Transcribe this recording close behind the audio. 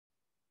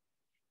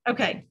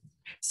Okay,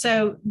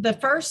 so the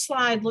first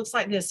slide looks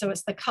like this. So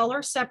it's the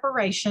color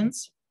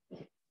separations.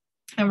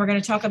 And we're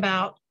going to talk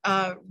about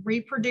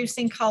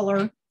reproducing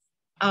color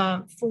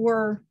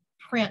for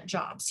print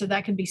jobs. So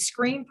that could be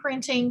screen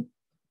printing,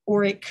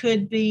 or it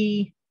could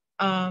be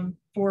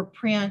for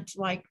print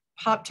like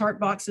Pop-Tart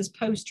boxes,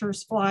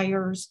 posters,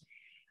 flyers,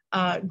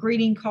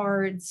 greeting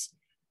cards,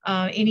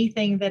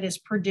 anything that is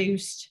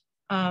produced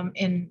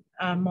in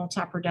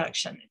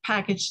multi-production,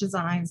 package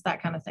designs,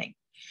 that kind of thing.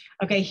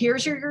 Okay,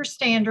 here's your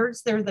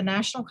standards. They're the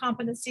national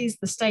competencies,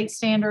 the state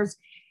standards,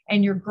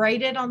 and you're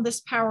graded on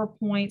this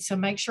PowerPoint. So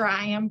make sure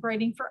I am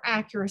grading for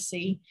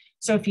accuracy.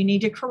 So if you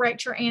need to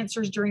correct your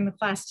answers during the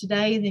class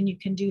today, then you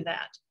can do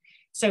that.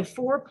 So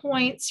 4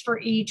 points for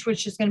each,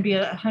 which is going to be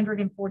a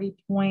 140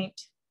 point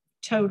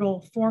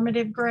total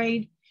formative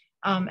grade.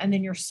 And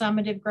then your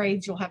summative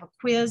grades, you'll have a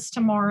quiz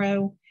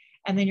tomorrow,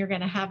 and then you're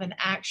going to have an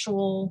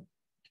actual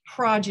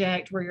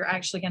project where you're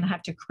actually going to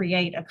have to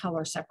create a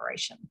color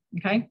separation.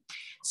 Okay,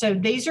 so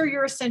these are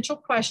your essential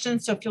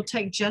questions. So if you'll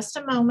take just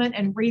a moment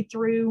and read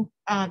through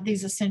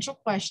these essential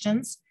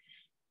questions.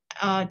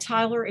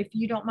 Tyler, if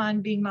you don't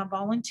mind being my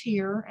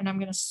volunteer, and I'm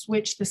going to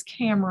switch this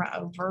camera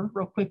over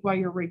real quick while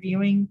you're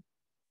reviewing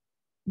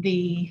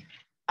the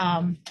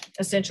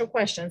essential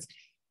questions.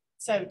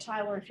 So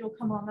Tyler, if you'll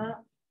come on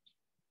up.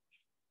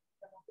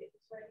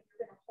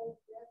 You're going to hold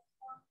this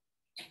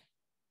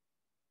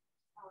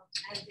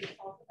as we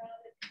talk about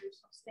it. You're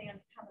just going to stand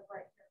kind of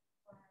right here in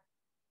front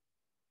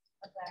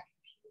of that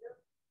computer.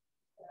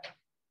 So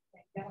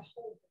you got to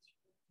hold this.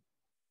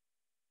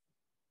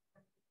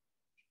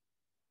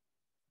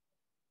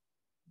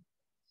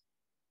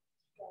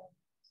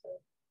 So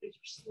these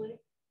are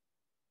slick.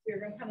 So you're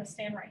going to kind of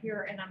stand right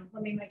here, and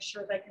let me make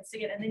sure they can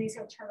see it. And then he's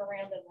going to turn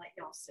around and let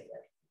y'all see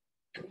it.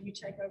 So you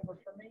take over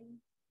for me.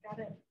 Got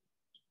it?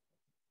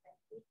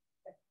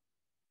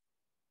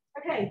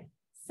 Okay,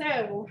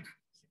 so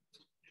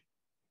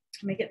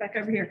let me get back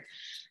over here.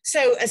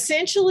 So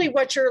essentially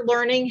what you're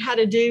learning how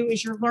to do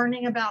is you're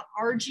learning about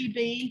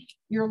RGB,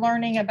 you're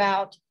learning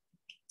about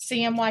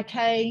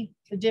CMYK,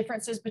 the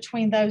differences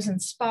between those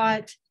and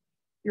spot.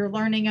 You're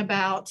learning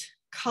about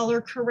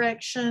color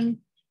correction.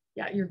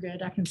 Yeah, you're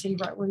good. I can see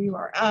right where you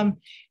are.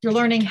 You're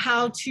learning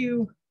how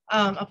to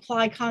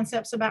apply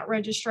concepts about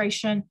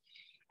registration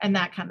and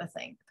that kind of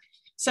thing.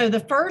 So the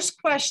first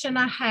question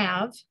I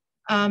have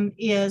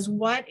is,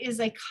 what is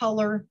a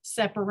color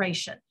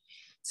separation?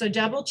 So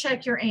double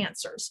check your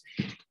answers.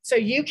 So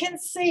you can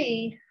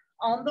see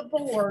on the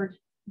board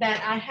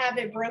that I have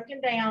it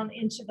broken down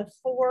into the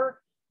 4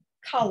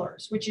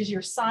 colors, which is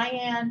your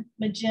cyan,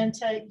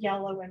 magenta,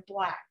 yellow, and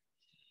black.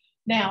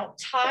 Now,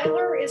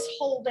 Tyler is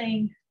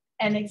holding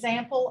an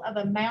example of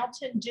a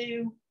Mountain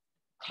Dew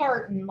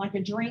carton, like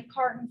a drink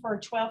carton for a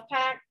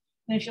 12-pack.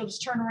 And if you'll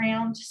just turn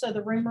around so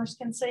the roomers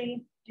can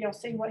see, do y'all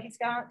see what he's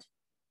got?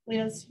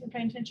 Liz, you're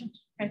paying attention?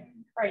 Okay,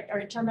 all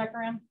right, turn back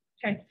around.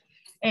 Okay,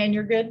 and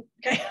you're good?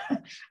 Okay,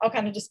 I'll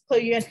kind of just clue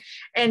you in.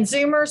 And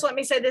Zoomers, let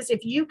me say this,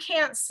 if you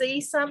can't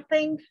see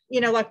something,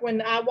 you know, like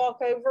when I walk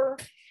over,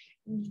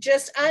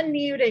 just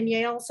unmute and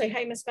yell, say,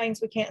 hey, Miss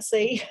Baines, we can't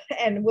see,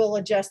 and we'll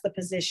adjust the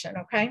position,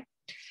 okay?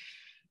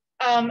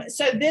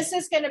 So this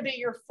is going to be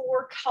your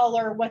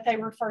 4-color, what they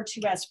refer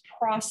to as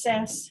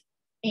process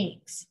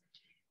inks.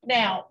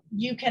 Now,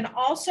 you can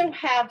also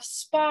have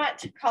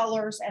spot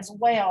colors as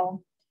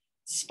well.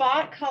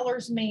 Spot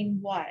colors mean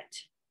what?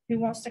 Who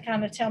wants to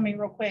kind of tell me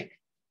real quick,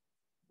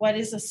 what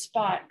is a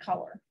spot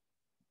color?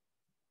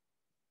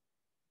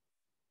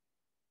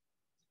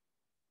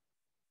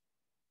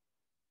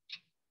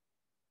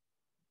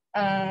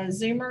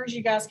 Zoomers,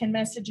 you guys can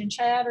message in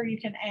chat or you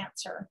can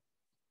answer.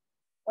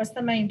 What's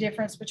the main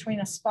difference between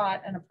a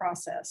spot and a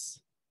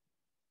process?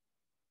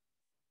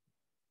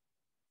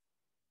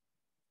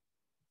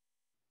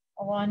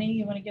 Alani,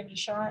 you want to give it a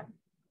shot?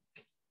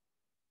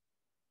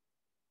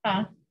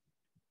 Huh?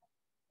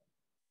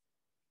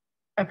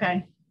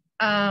 Okay.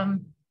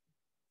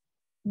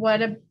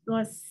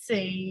 Let's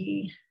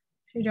see.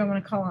 Who do I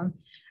want to call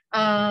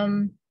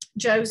on?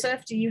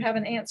 Joseph, do you have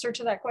an answer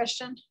to that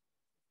question?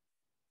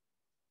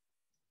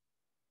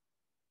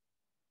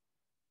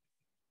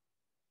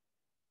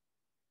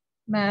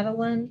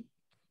 Madeline,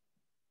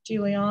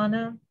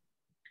 Juliana.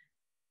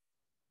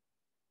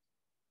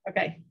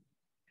 Okay.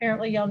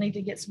 Apparently y'all need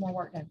to get some more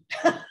work done.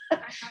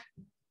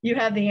 You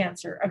have the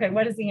answer. Okay,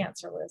 what is the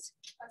answer, Liz?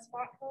 A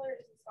spot color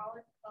is a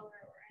solid color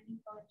or any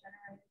color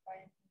generated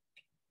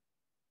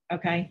by.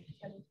 Okay.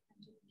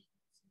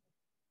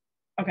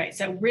 Okay,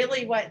 so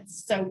really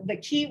so the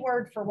key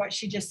word for what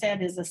she just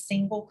said is a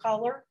single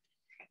color,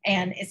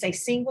 and it's a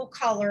single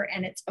color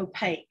and it's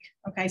opaque.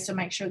 Okay, so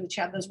make sure that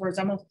you have those words.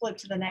 I'm gonna flip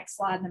to the next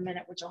slide in a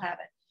minute, which will have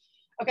it.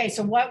 Okay,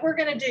 so what we're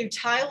gonna do,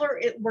 Tyler,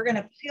 we're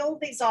gonna peel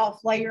these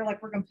off later,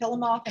 like we're gonna peel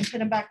them off and put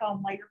them back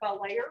on layer by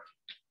layer.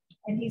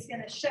 And he's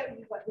gonna show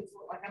you what these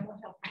look like. I'm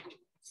gonna help you.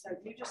 So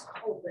you just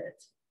hold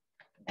it.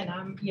 And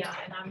I'm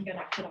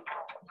gonna put them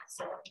all.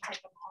 So let me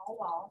take them all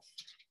off.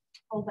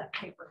 Hold that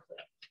paper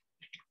clip.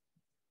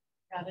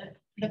 Got it?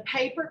 The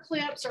paper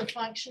clips are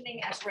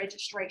functioning as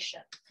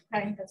registration.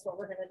 Okay, that's what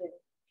we're going to do.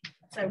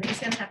 So he's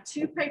going to have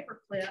 2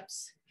 paper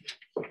clips,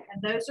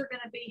 and those are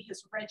going to be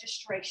his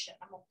registration.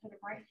 I'm going to put them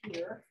right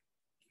here.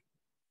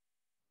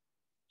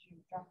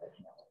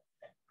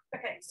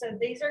 Okay, so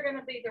these are going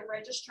to be the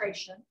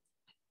registration.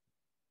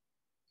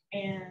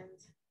 And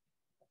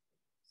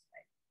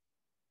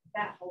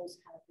that hole's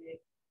kind of big.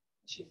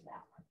 Choose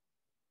that one.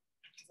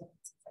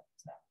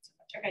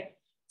 Okay,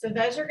 so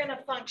those are going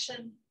to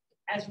function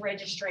as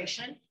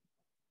registration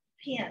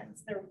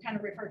pins. They're kind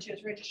of referred to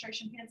as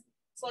registration pins.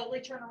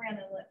 Slowly turn around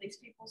and let these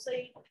people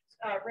see.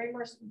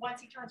 Reimers,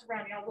 once he turns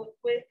around, y'all look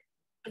quick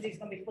because he's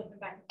going to be flipping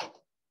back and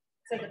forth.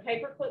 So the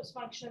paper clips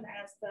function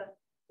as the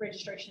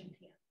registration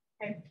pin.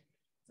 Okay,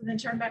 so then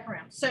turn back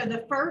around. So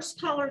the first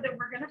color that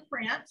we're going to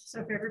print,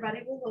 so if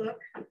everybody will look,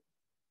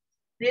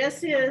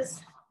 this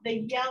is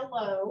the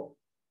yellow.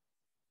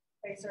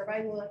 Okay, so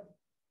everybody look.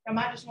 I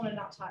might just want to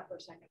not type for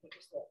a second, but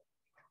just look.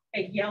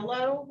 A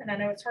yellow, and I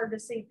know it's hard to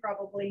see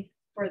probably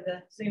for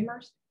the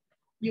Zoomers.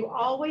 You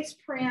always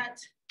print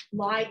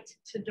light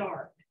to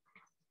dark.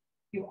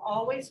 You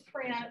always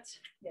print,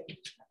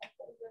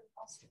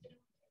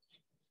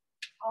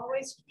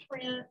 always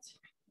print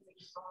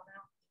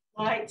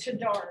light to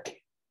dark.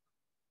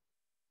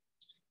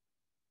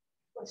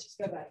 Let's just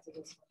go back to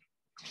this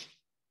one.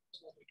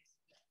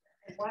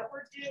 And what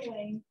we're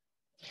doing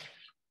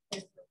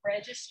is we're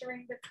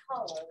registering the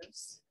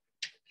colors.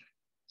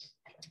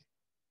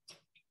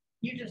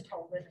 You just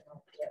hold it and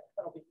I'll do it.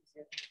 That'll be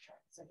easier to try.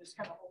 So just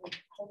kind of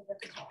hold it at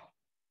the top.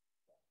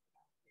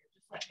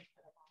 Just let me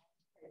put it on.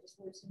 Okay, just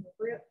loosen the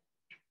grip.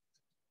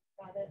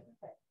 Got it.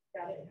 Okay,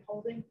 got it. And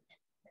holding.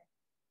 Okay.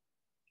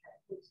 Okay,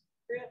 loosen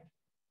the grip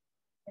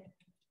and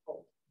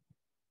hold.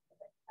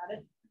 Okay, got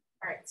it.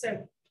 All right.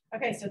 So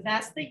okay, so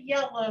that's the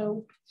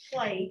yellow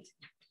plate,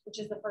 which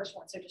is the first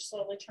one. So just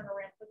slowly turn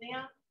around for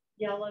them.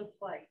 Yellow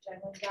plate.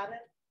 Jalen, got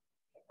it?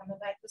 Okay, coming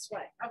back this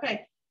way.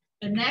 Okay.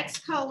 The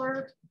next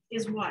color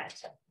is what?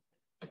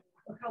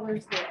 What color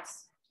is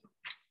this?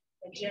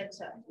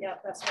 Magenta.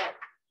 Yep, that's right.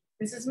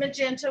 This is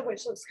magenta,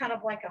 which looks kind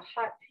of like a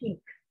hot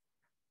pink.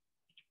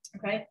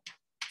 Okay,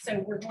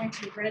 so we're going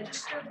to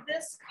register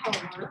this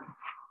color.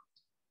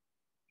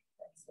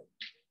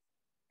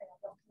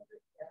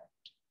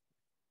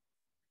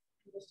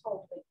 You just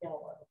hold the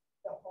yellow.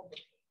 Don't hold the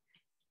pink.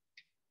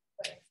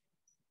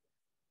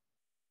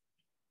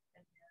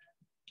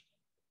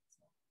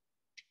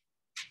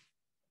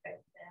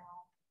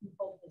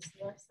 Hold this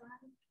left side.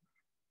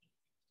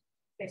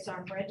 Okay, so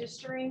I'm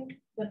registering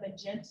the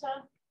magenta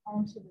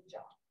onto the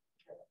job.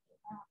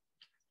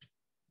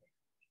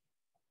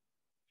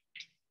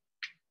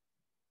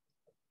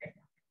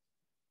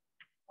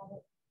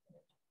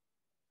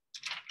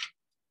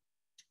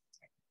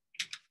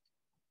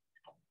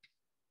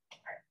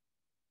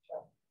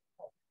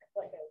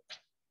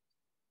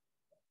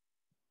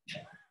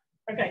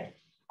 Okay,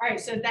 all right,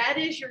 so that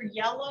is your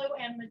yellow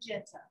and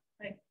magenta.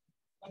 Okay.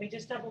 Let me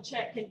just double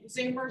check. Can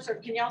Zoomers, or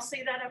can y'all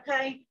see that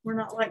okay? We're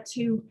not like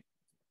too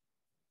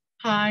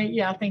high.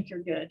 Yeah, I think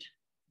you're good.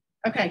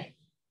 Okay.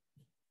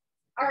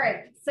 All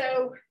right,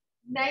 so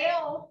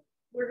now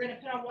we're going to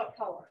put on what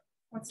color?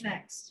 What's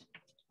next?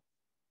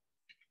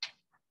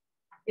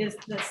 Is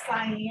the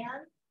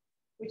cyan,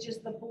 which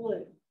is the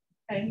blue.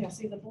 Okay, you'll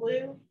see the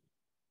blue.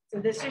 So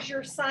this is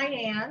your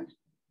cyan.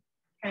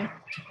 Okay,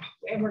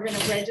 and we're going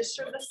to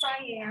register the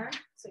cyan.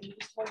 So you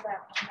just hold that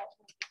one.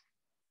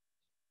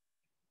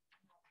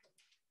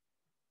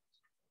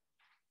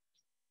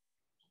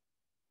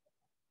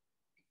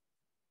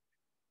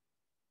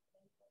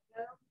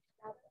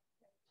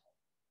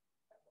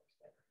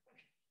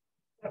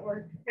 That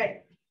worked.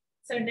 Okay,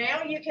 so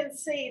now you can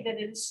see that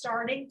it's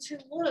starting to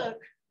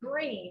look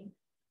green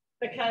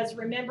because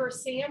remember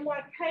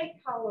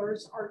CMYK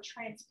colors are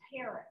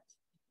transparent.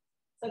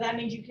 So that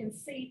means you can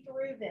see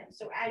through them.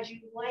 So as you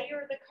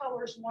layer the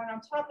colors one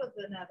on top of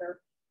another,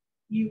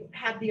 you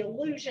have the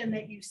illusion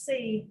that you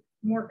see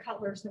more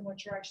colors than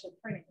what you're actually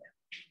printing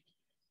with.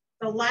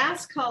 The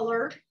last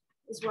color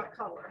is what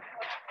color?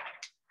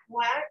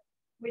 Black,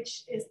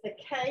 which is the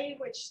K,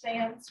 which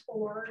stands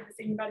for, does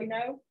anybody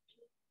know?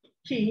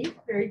 Key,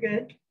 very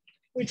good.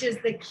 Which is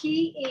the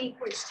key ink,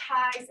 which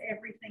ties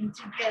everything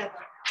together.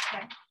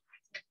 Okay.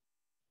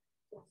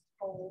 Just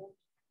hold.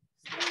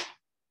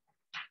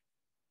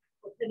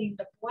 We're putting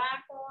the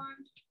black on.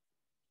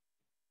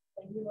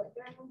 And you let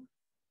go.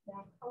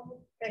 Now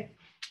hold. Okay.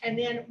 And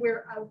then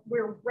we're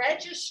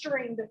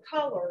registering the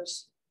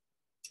colors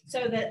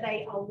so that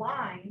they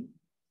align.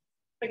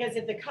 Because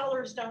if the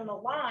colors don't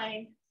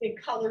align, the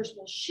colors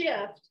will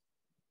shift,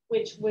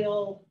 which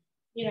will,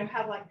 you know,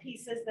 have like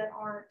pieces that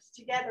aren't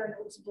together and it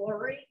looks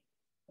blurry.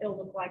 It'll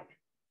look like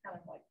kind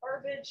of like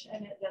garbage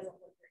and it doesn't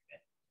look very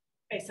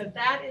good. Okay, so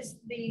that is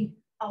the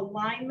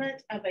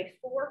alignment of a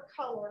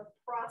 4-color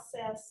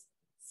process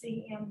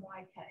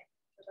CMYK.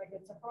 Is that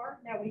good so far?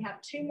 Now we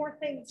have 2 more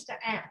things to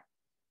add.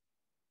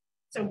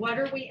 So what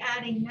are we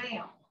adding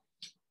now?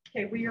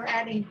 Okay, we are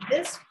adding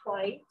this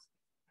plate,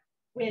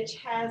 which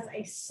has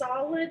a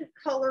solid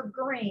color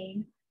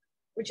green,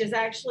 which is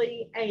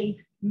actually a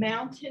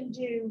Mountain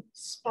Dew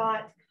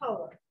spot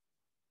color.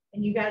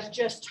 And you guys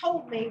just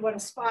told me what a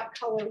spot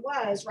color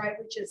was, right?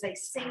 Which is a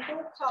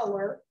single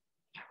color.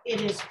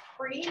 It is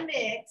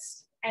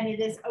pre-mixed and it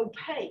is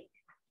opaque.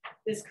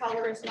 This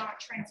color is not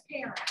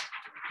transparent.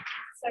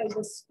 So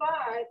the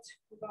spot,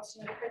 we've also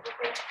another paper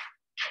here.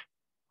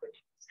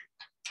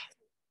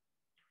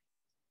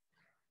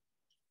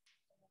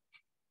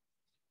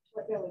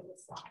 Let go of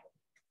this side.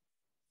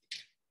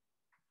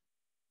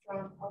 So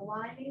I'm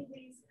aligning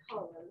these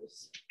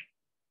colors.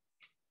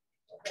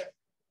 Okay.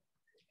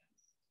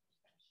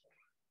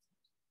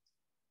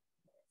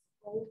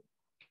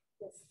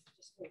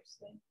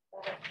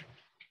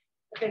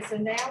 Okay, so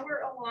now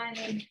we're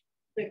aligning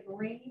the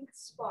green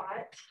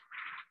spot.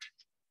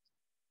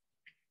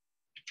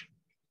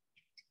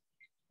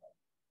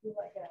 You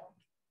let go.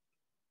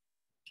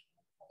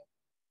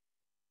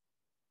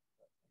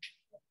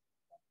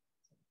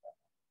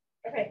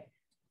 Okay,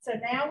 so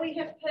now we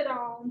have put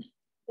on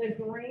the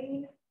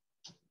green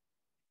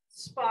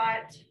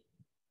spot.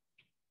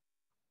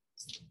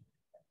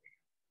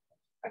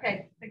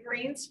 Okay, the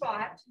green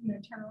spot. I'm going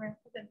to turn around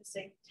for them to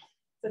see.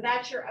 So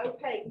that's your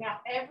opaque.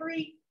 Now,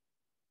 every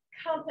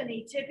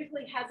company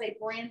typically has a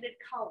branded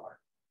color,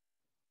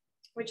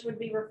 which would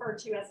be referred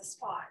to as a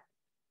spot.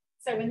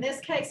 So in this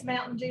case,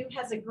 Mountain Dew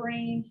has a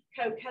green,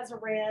 Coke has a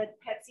red,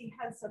 Pepsi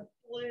has a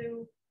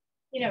blue,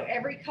 you know,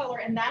 every color.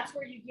 And that's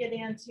where you get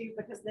into,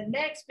 because the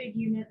next big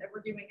unit that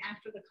we're doing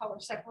after the color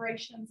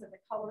separations and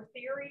the color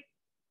theory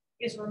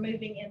is we're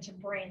moving into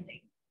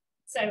branding.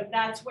 So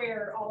that's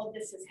where all of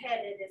this is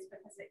headed, is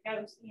because it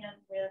goes in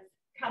with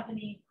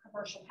company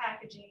commercial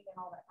packaging and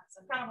all that kind of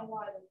stuff. Kind of a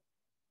lot of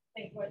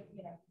think what,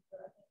 you know,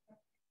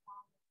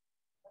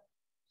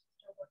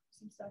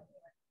 some stuff.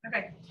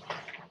 Okay.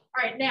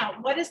 All right.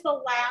 Now, what is the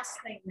last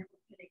thing that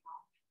we're putting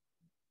on?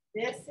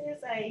 This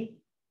is a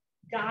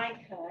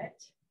die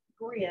cut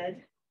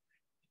grid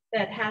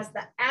that has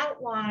the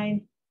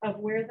outline of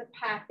where the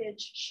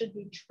package should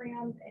be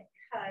trimmed and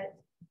cut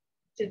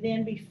to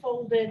then be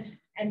folded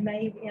and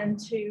made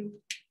into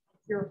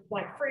your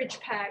like fridge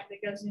pack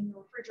that goes in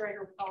your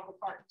refrigerator with all the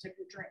cartons of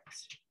your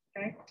drinks.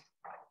 Okay.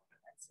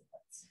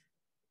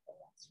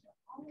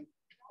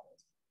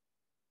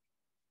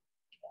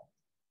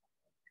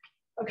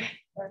 Okay,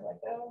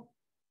 let go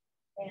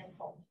and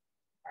hold.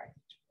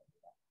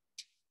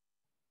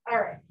 All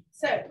right,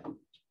 so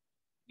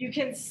you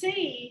can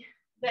see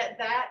that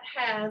that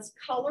has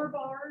color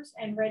bars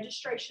and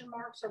registration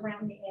marks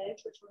around the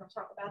edge, which we're going to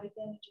talk about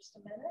again in just a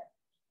minute.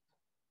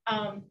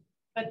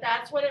 But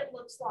that's what it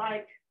looks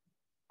like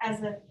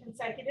as a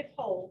consecutive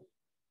whole,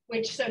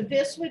 which, so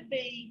this would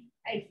be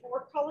a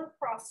 4-color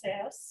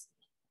process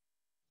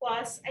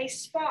plus a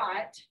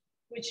spot,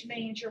 which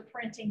means you're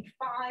printing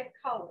 5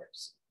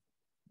 colors.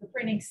 You're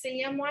printing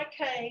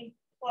CMYK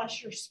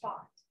plus your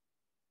spot.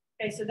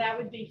 Okay, so that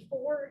would be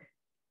 4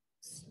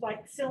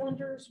 like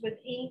cylinders with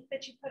ink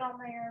that you put on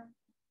there.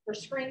 For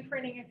screen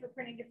printing, if you're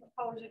printing different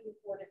colors, it'd be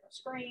 4 different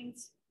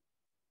screens,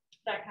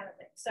 that kind of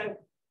thing. So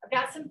I've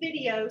got some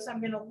videos. I'm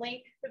going to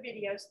link the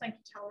videos. Thank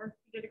you, Tyler.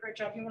 You did a great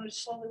job. You want to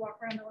just slowly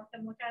walk around and let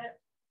them look at it?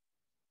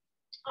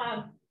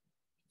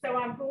 So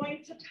I'm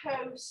going to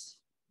post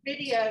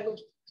video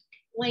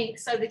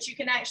links so that you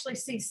can actually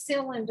see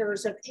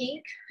cylinders of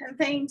ink and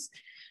things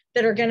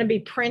that are going to be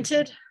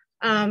printed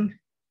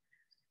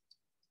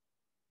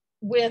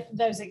with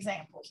those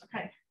examples.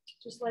 Okay,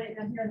 just lay it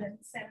down here and then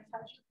sanitize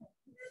your hands.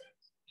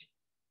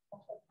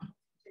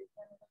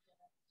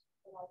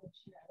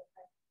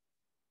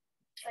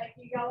 Thank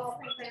you. Y'all all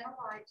think they are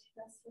light.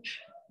 That's the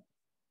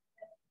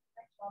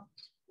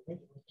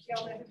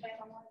y'all everything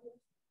on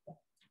light.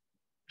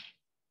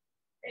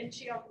 And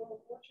she off a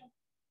little portion.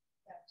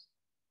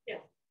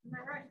 Yeah.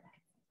 All right.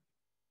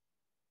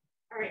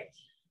 All right.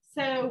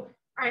 So,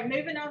 all right,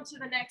 moving on to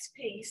the next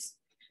piece.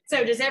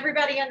 So does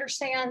everybody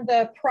understand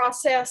the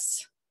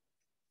process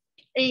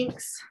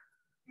inks?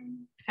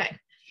 Okay.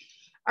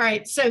 All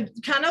right. So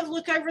kind of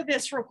look over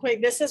this real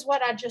quick. This is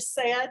what I just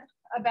said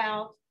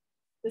about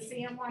the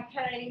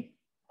CMYK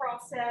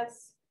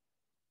process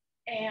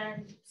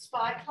and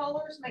spot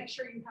colors. Make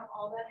sure you have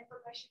all that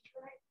information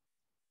correct.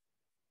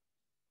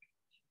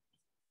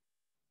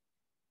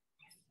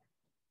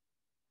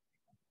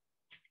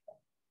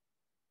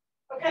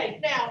 Okay,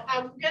 now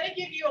I'm going to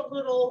give you a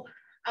little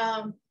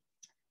acronym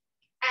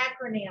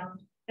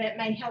that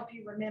may help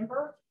you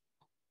remember,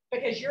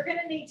 because you're going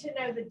to need to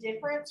know the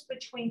difference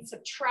between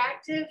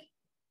subtractive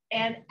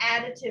and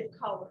additive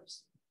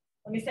colors.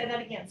 Let me say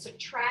that again,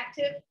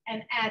 subtractive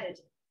and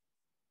additive.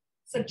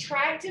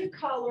 Subtractive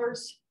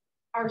colors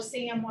are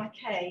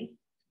CMYK,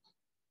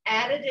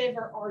 additive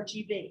are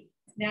RGB.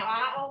 Now,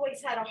 I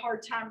always had a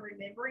hard time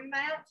remembering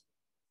that.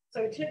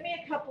 So it took me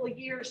a couple of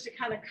years to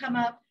kind of come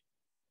up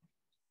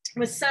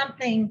with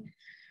something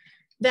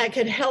that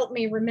could help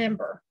me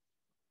remember.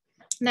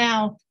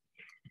 Now,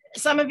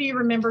 some of you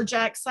remember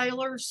Jack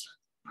Saylor's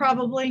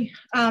probably.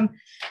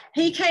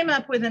 He came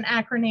up with an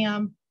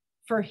acronym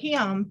for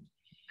him.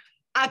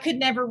 I could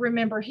never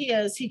remember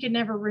his. He could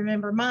never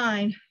remember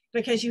mine,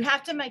 because you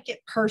have to make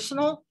it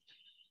personal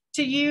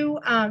to you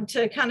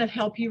to kind of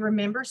help you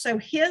remember. So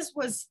his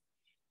was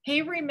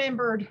he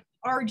remembered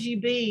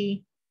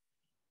RGB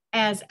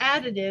as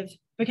additive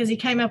because he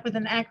came up with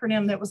an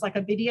acronym that was like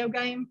a video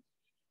game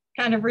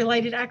kind of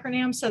related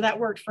acronym. So that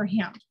worked for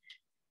him.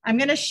 I'm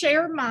going to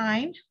share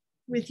mine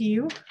with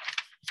you.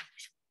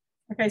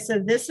 Okay, so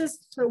this is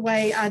the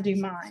way I do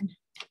mine.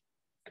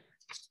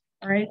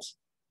 All right,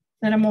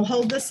 then I'm going to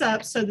hold this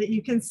up so that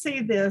you can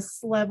see this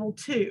level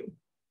 2.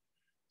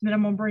 Then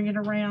I'm going to bring it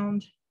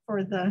around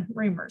for the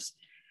reamers.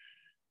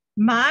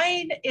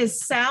 Mine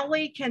is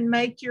Sally can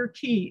make your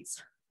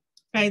keys.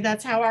 Okay,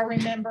 that's how I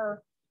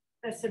remember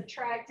the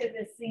subtractive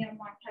is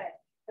CMYK.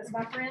 Because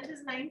my friend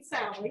is named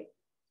Sally,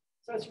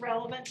 so it's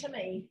relevant to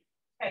me.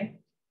 Okay,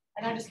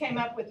 and I just came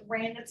up with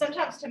random.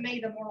 Sometimes to me,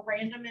 the more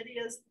random it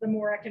is, the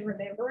more I can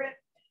remember it.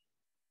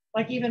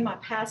 Like even my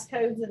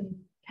passcodes and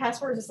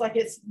passwords, it's like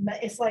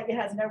it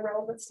has no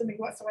relevance to me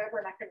whatsoever,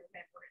 and I can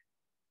remember it.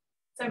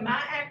 So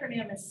my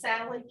acronym is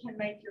Sally can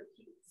make your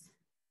keys.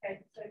 Okay,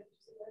 so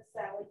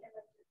Sally can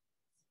make your keys.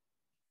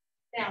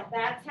 Now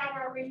that's how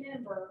I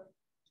remember.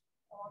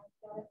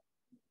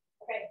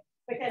 Okay,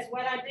 because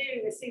what I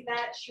do is see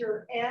that's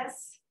your SCMYK.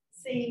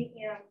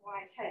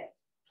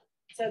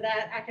 So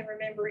that I can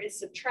remember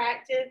is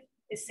subtractive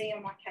is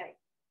CMYK.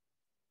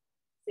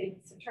 See,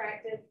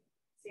 subtractive,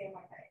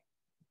 CMYK.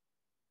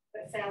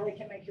 But Sally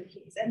can make your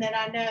keys. And then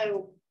I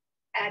know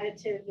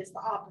additive is the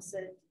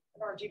opposite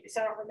of RGB,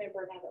 so I don't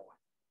remember another one.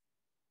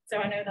 So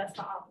I know that's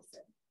the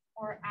opposite.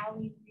 Or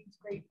Allie reads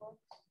great books.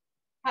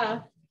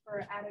 Huh?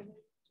 For additive.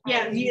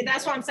 Yeah,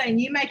 that's what I'm saying.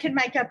 You can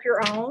make up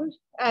your own.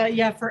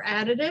 Yeah, for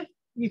additive,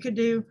 you could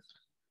do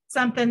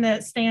something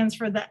that stands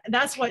for the,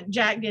 that's what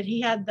Jack did.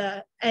 He had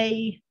the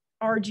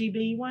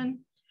ARGB one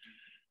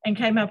and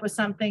came up with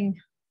something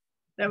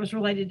that was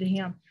related to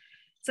him.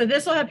 So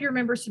this will help you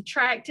remember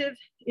subtractive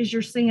is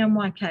your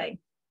CMYK.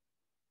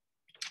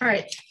 All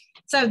right,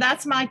 so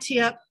that's my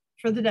tip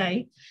for the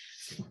day.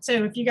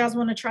 So if you guys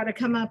want to try to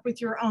come up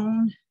with your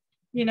own,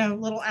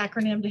 little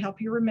acronym to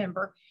help you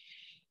remember,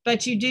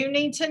 but you do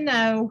need to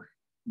know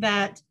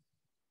that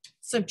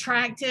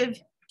subtractive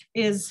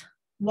is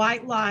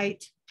white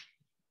light,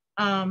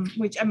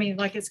 which I mean,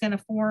 like it's going to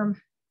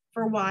form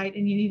for white,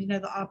 and you need to know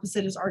the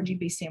opposite is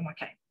RGB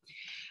CMYK.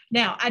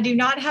 Now, I do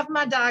not have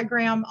my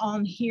diagram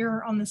on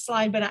here on the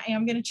slide, but I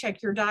am going to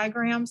check your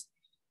diagrams.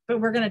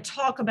 But we're going to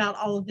talk about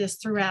all of this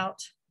throughout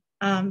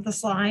the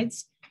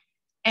slides.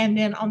 And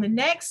then on the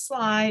next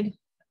slide,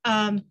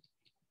 I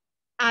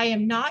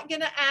am not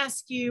going to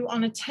ask you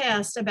on a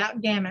test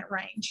about gamut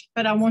range,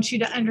 but I want you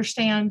to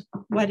understand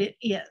what it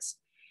is.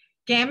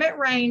 Gamut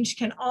range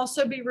can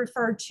also be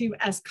referred to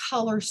as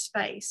color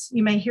space.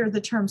 You may hear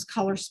the terms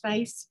color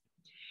space.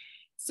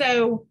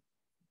 So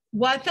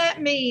what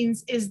that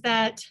means is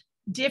that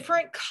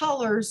different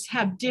colors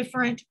have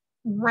different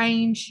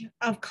range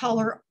of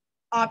color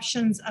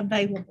options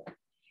available.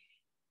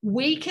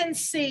 We can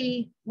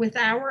see with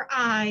our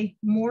eye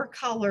more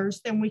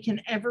colors than we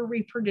can ever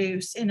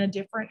reproduce in a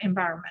different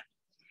environment.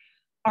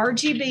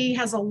 RGB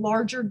has a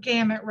larger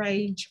gamut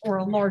range or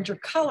a larger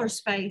color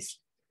space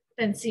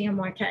than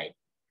CMYK.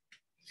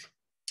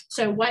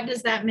 So what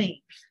does that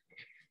mean?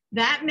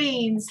 That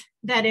means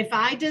that if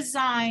I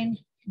design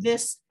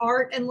this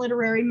art and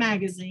literary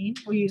magazine,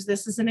 we'll use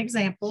this as an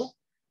example.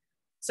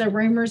 So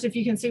roomers, if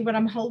you can see what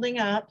I'm holding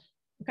up,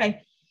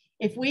 okay.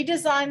 If we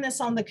design this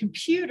on the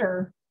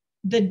computer,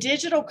 the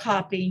digital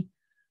copy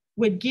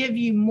would give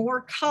you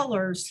more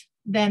colors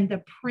than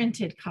the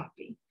printed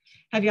copy.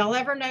 Have y'all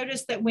ever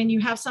noticed that when you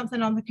have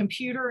something on the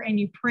computer and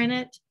you print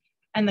it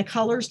and the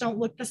colors don't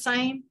look the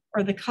same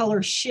or the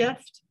colors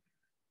shift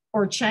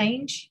or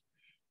change?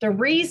 The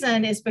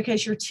reason is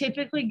because you're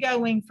typically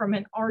going from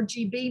an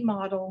RGB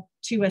model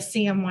to a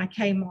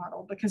CMYK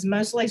model because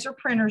most laser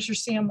printers are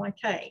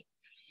CMYK.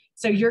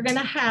 So you're going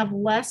to have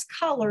less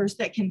colors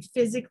that can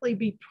physically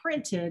be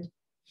printed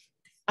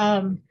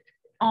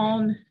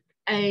on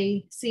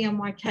a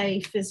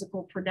CMYK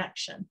physical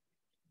production.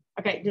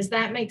 Okay, does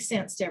that make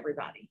sense to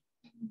everybody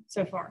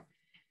so far?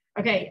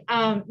 Okay,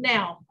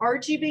 now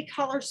RGB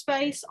color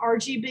space,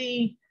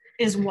 RGB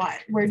is what?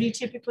 Where do you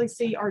typically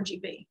see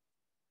RGB?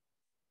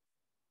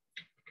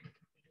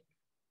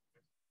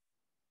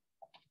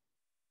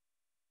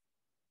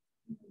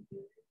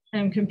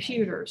 And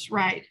computers,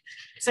 right?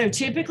 So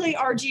typically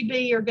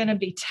RGB are going to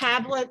be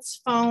tablets,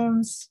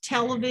 phones,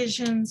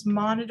 televisions,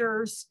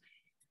 monitors,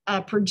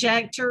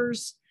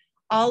 projectors.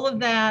 All of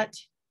that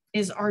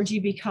is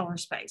RGB color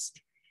space.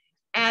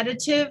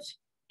 Additive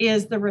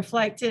is the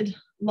reflected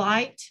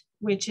light,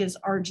 which is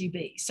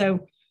RGB.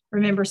 So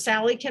remember,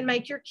 Sally can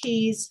make your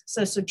keys.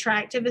 So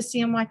subtractive is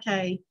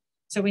CMYK.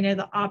 So we know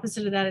the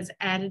opposite of that is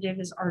additive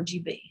is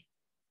RGB.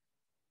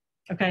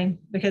 Okay,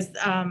 because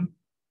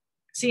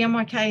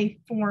CMYK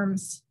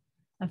forms,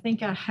 I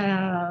think I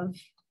have,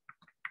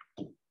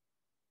 I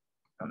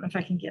don't know if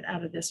I can get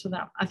out of this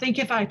without, I think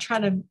if I try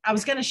to, I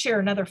was going to share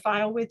another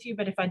file with you,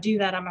 but if I do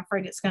that, I'm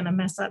afraid it's going to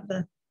mess up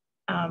the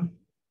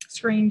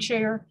screen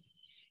share.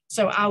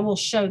 So I will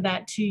show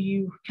that to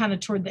you kind of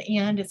toward the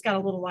end. It's got a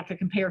little like a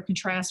compare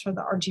contrast for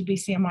the RGB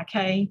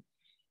CMYK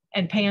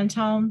and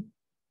Pantone.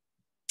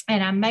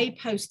 And I may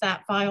post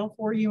that file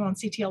for you on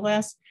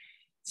CTLS,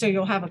 so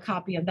you'll have a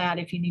copy of that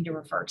if you need to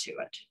refer to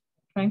it.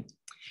 Okay.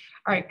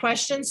 All right,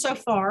 questions so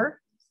far?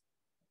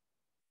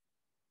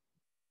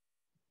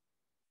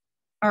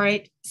 All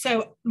right,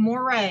 so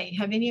moire.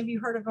 Have any of you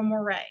heard of a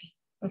moire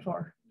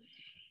before?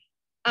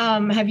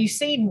 Have you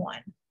seen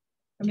one?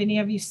 Have any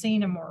of you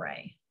seen a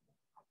moire?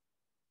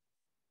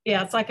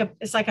 Yeah, it's like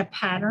a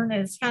pattern,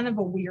 and it's kind of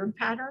a weird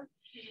pattern.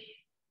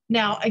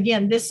 Now,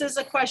 again, this is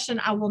a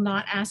question I will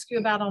not ask you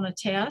about on a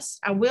test.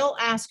 I will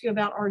ask you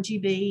about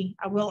RGB.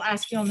 I will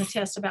ask you on the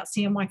test about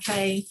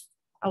CMYK.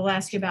 I will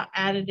ask you about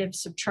additive,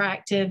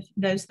 subtractive,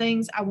 those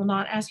things. I will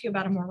not ask you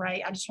about a moire.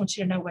 I just want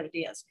you to know what it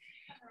is.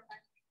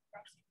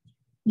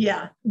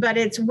 Yeah, but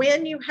it's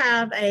when you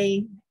have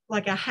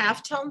like a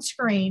halftone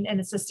screen and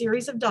it's a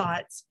series of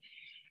dots,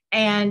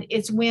 and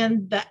it's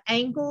when the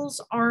angles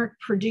aren't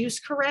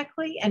produced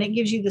correctly, and it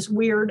gives you this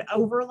weird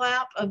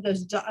overlap of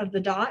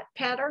the dot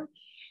pattern.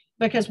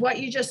 Because what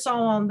you just saw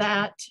on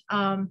that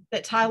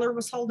that Tyler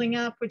was holding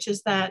up, which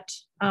is that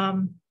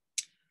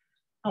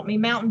help me,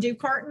 Mountain Dew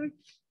carton,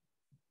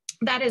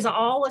 that is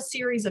all a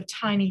series of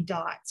tiny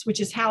dots, which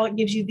is how it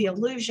gives you the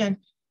illusion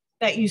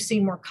that you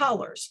see more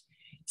colors.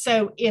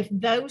 So if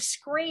those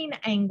screen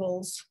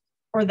angles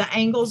or the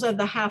angles of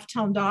the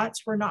halftone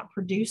dots were not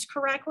produced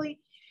correctly,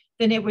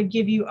 then it would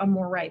give you a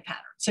moire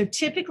pattern. So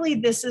typically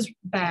this is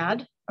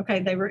bad.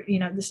 Okay,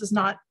 this is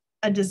not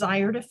a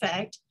desired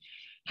effect.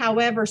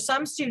 However,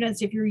 some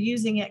students, if you're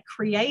using it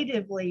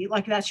creatively,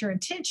 like that's your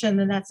intention,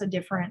 then that's a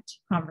different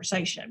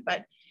conversation.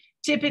 But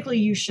typically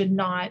you should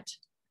not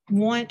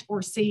want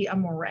or see a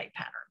moire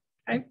pattern.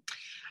 Okay.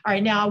 All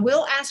right, now I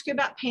will ask you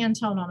about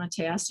Pantone on a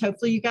test.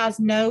 Hopefully you guys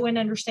know and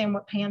understand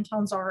what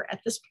Pantones are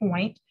at this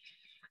point.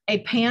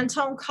 A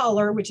Pantone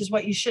color, which is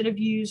what you should have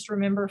used,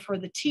 remember, for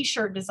the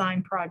t-shirt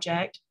design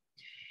project,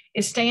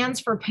 it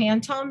stands for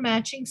Pantone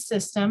Matching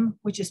System,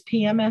 which is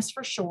PMS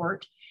for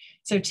short.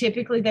 So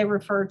typically they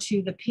refer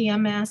to the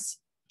PMS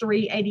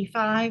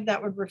 385.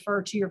 That would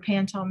refer to your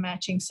Pantone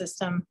Matching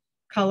System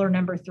color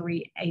number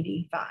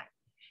 385.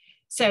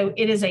 So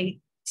it is a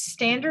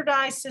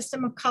standardized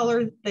system of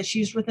color that's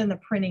used within the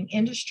printing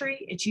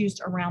industry. It's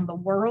used around the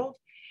world.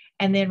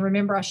 And then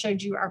remember, I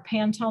showed you our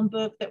Pantone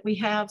book that we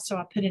have. So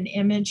I put an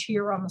image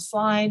here on the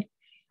slide.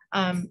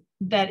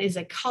 That is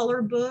a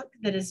color book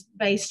that is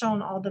based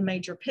on all the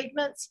major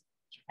pigments.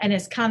 And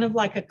it's kind of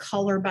like a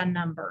color by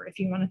number, if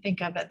you want to think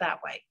of it that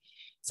way.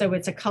 So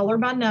it's a color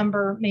by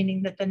number,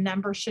 meaning that the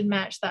number should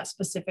match that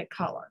specific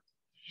color.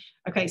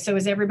 Okay, so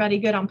is everybody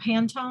good on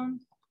Pantone?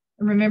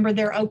 Remember,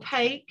 they're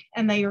opaque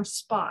and they are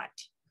spot,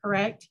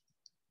 correct?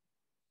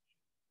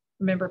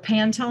 Remember,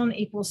 Pantone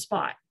equals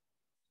spot.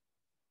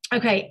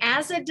 Okay,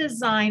 as a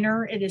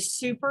designer, it is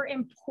super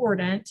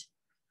important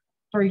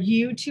for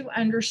you to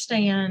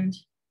understand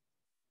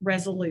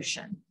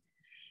resolution.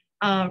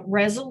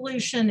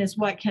 Resolution is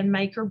what can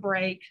make or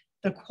break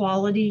the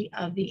quality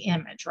of the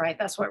image, right?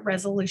 That's what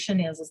resolution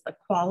is the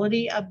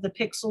quality of the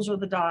pixels or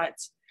the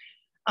dots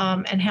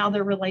and how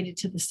they're related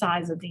to the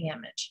size of the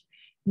image.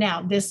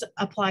 Now, this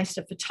applies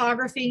to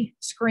photography,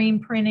 screen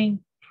printing,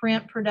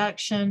 print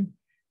production,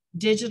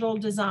 digital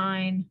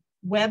design,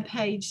 web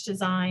page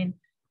design.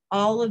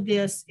 All of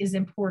this is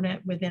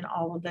important within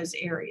all of those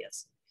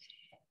areas.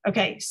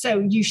 Okay, so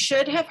you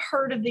should have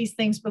heard of these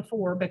things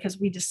before because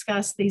we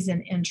discussed these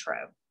in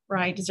intro,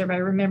 right? Does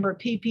everybody remember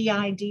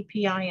PPI,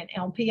 DPI, and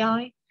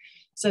LPI?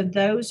 So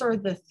those are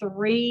the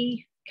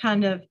three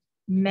kind of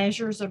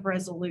measures of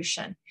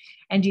resolution.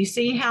 And do you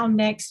see how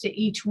next to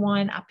each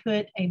one I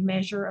put a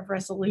measure of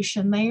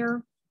resolution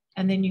there?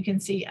 And then you can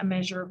see a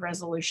measure of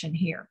resolution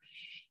here.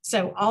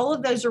 So all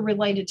of those are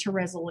related to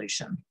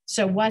resolution.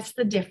 So what's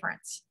the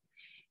difference?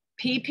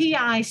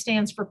 PPI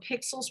stands for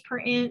pixels per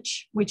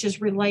inch, which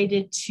is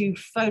related to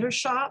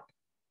Photoshop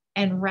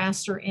and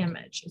raster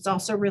image. It's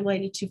also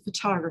related to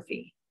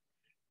photography.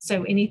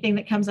 So anything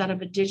that comes out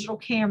of a digital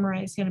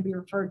camera is going to be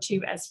referred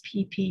to as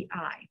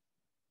PPI.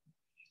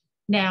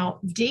 Now,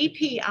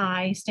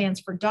 DPI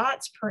stands for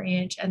dots per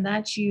inch, and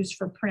that's used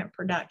for print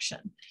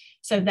production.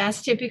 So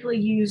that's typically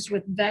used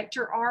with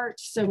vector art.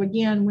 So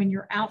again, when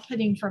you're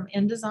outputting from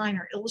InDesign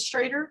or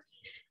Illustrator,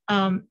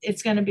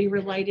 it's going to be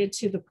related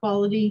to the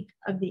quality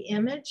of the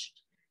image.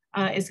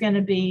 It's going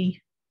to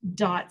be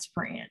dots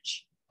per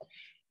inch.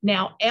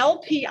 Now,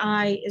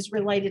 LPI is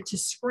related to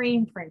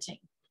screen printing.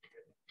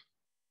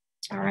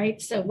 All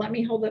right, so let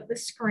me hold up the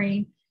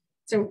screen.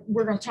 So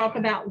we're going to talk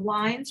about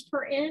lines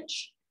per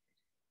inch.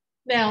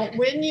 Now,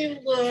 when you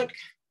look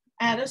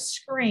at a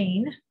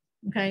screen,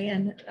 okay,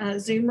 and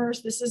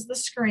Zoomers, this is the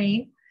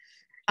screen.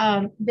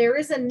 There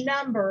is a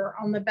number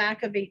on the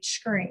back of each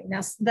screen.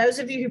 Now, those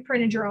of you who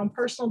printed your own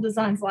personal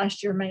designs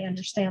last year may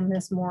understand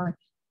this more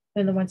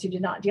than the ones who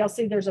did not. Do y'all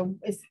see there's a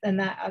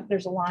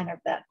line of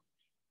that?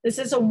 This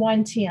is a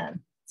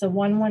 110. It's a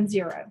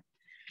 110.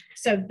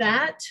 So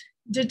that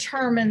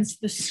determines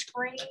the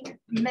screen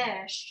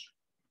mesh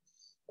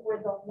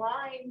or the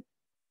line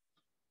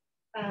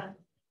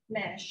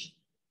mesh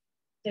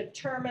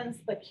determines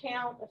the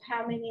count of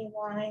how many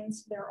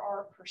lines there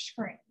are per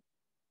screen.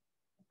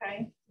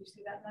 Okay, you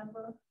see that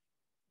number?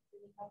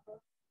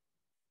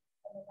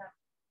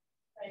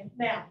 Okay.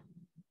 Now,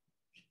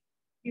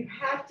 you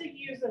have to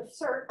use a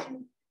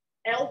certain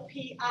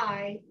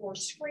LPI or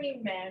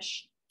screen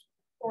mesh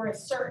for a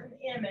certain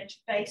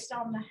image based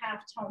on the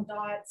halftone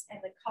dots and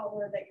the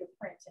color that you're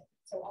printing.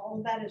 So all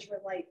of that is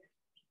related,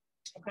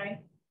 okay?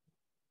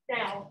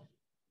 Now,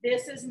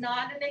 this is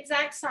not an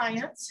exact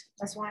science.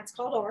 That's why it's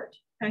called art,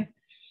 okay?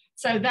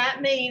 So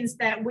that means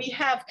that we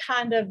have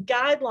kind of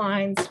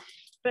guidelines,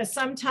 but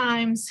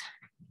sometimes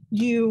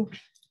you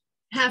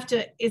have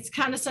to, it's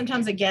kind of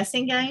sometimes a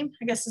guessing game,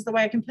 I guess is the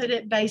way I can put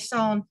it, based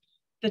on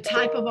the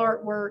type of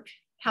artwork,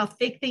 how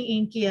thick the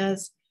ink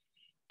is,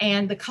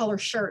 and the color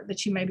shirt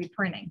that you may be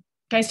printing.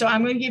 Okay, so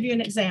I'm going to give you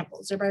an example.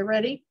 Is everybody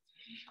ready?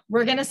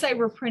 We're going to say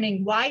we're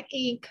printing white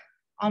ink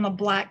on a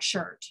black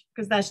shirt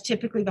because that's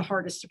typically the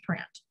hardest to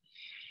print.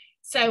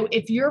 So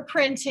if you're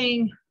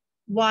printing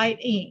white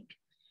ink,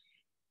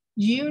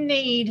 you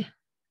need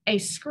a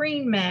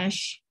screen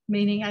mesh,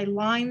 meaning a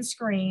line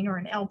screen or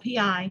an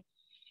LPI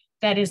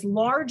that is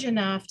large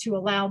enough to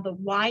allow the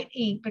white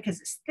ink, because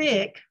it's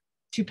thick,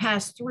 to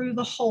pass through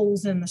the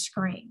holes in the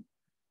screen.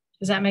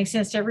 Does that make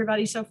sense to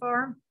everybody so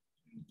far?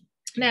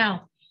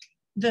 Now,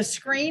 the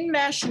screen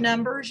mesh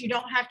numbers, you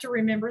don't have to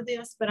remember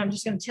this, but I'm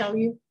just going to tell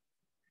you.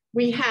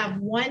 We have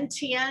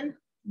 110,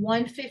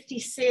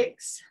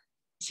 156,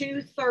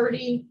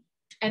 230,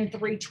 and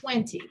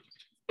 320.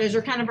 Those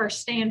are kind of our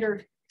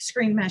standard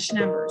screen mesh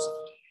numbers.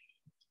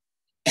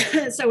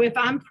 So if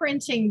I'm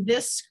printing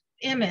this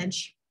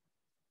image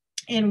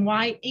in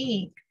white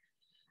ink,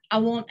 I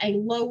want a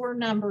lower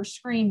number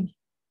screen.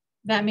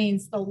 That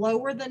means the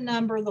lower the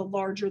number, the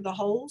larger the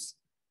holes.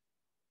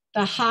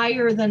 The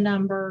higher the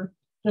number,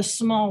 the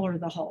smaller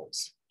the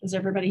holes. Does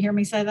everybody hear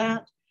me say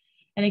that?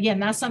 And again,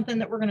 that's something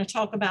that we're going to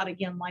talk about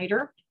again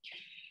later.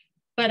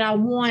 But I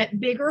want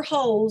bigger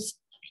holes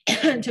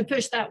to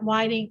push that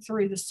white ink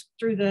through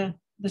the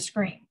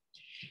screen.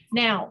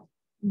 Now,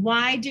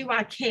 why do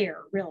I care,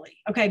 really?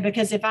 Okay,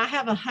 because if I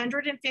have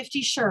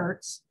 150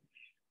 shirts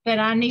that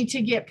I need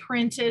to get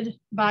printed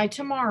by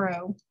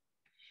tomorrow,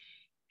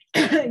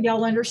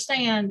 y'all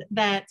understand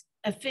that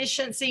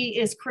efficiency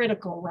is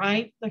critical,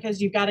 right?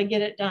 Because you've got to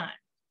get it done.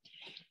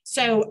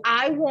 So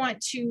I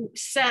want to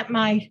set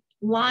my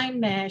line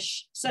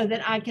mesh so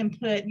that I can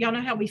put, y'all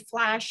know how we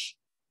flash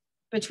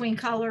between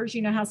colors?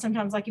 You know how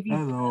sometimes like if you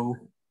Hello.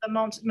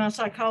 The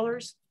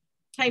multi-colors,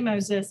 hey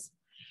Moses,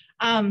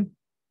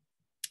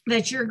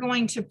 that you're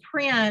going to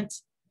print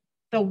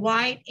the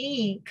white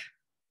ink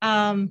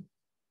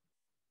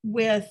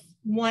with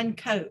one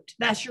coat.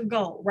 That's your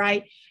goal,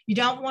 right? You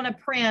don't want to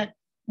print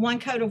one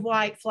coat of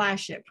white,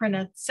 flash it, print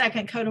a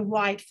second coat of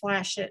white,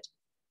 flash it,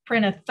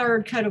 print a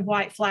third coat of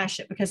white, flash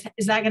it, because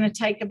is that going to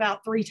take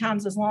about 3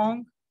 times as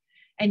long?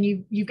 And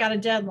you've got a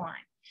deadline.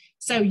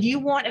 So you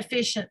want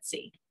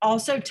efficiency.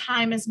 Also,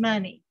 time is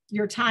money.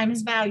 Your time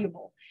is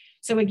valuable.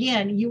 So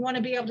again, you want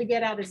to be able to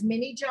get out as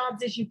many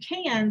jobs as you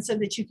can so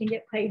that you can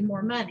get paid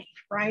more money,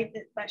 right?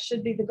 That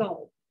should be the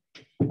goal.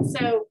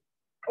 So,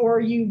 or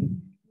you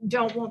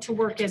don't want to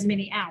work as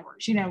many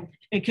hours. You know,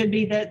 it could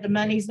be that the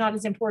money's not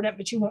as important,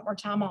 but you want more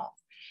time off.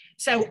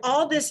 So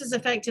all this is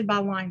affected by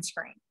line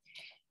screen.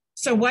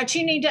 So what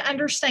you need to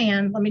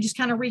understand, let me just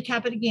kind of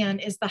recap it again,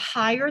 is the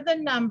higher the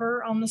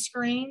number on the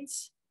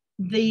screens,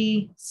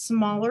 the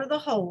smaller the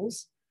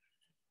holes.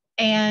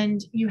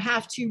 And you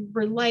have to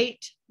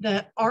relate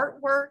the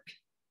artwork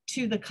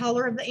to the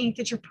color of the ink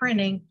that you're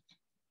printing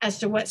as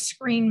to what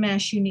screen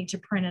mesh you need to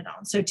print it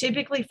on. So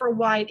typically for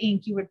white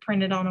ink, you would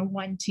print it on a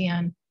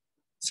 110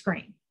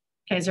 screen.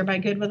 Okay, is everybody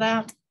good with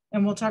that?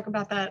 And we'll talk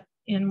about that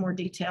in more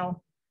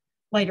detail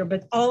later,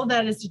 but all of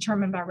that is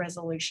determined by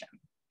resolution.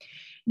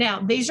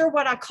 Now, these are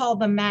what I call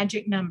the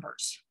magic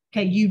numbers.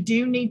 Okay, you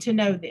do need to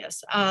know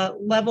this.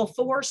 Level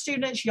 4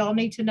 students, y'all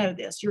need to know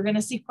this. You're going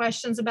to see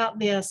questions about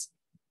this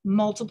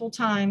multiple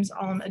times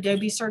on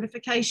Adobe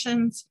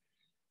certifications,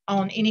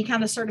 on any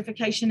kind of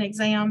certification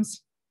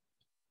exams.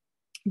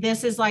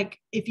 This is like,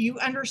 if you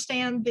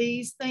understand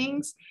these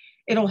things,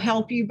 it'll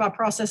help you by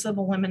process of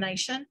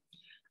elimination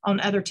on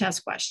other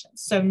test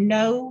questions. So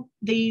know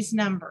these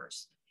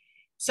numbers.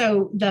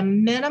 So the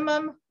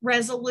minimum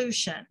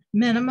resolution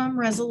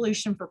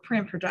for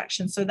print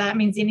production. So that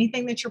means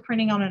anything that you're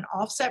printing on an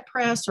offset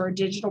press or a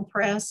digital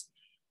press,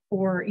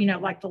 or, you know,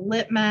 like the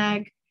lit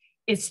mag,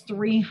 it's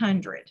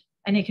 300.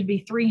 And it could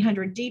be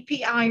 300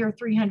 DPI or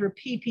 300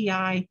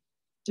 PPI,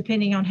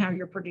 depending on how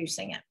you're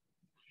producing it.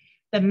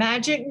 The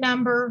magic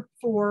number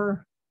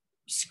for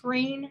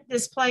screen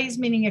displays,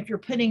 meaning if you're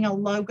putting a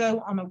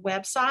logo on a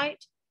website,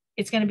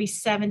 it's going to be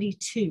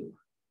 72.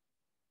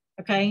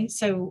 Okay,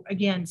 so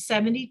again,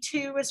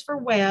 72 is for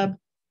web,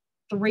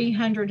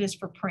 300 is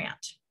for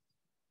print.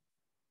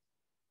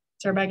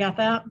 So everybody got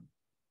that?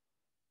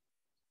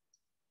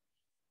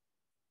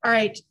 All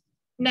right,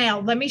 now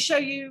let me show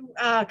you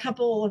a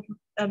couple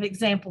of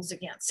examples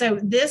again. So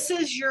this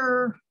is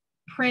your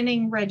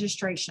printing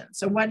registration.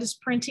 So what does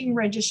printing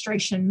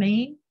registration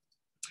mean?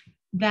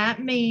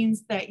 That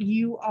means that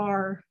you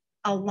are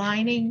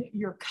aligning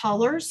your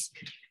colors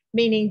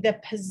meaning the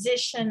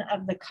position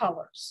of the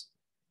colors.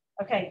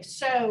 Okay,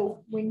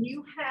 so when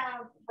you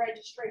have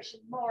registration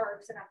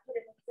marks, and I put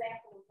an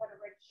example of what a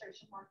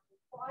registration mark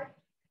looks like,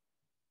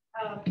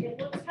 it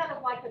looks kind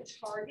of like a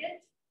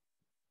target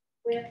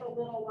with a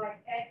little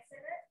like X in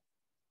it.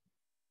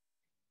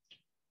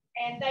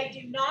 And they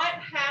do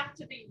not have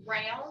to be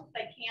round,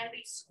 they can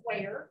be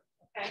square.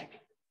 Okay.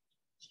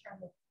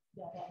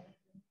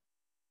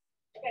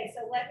 Okay,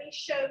 so let me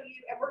show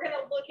you, and we're going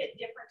to look at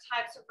different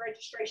types of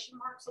registration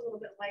marks a little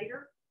bit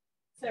later.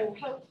 So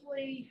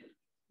hopefully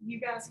you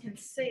guys can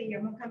see,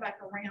 I'm going to come back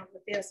around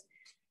with this,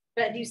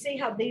 but do you see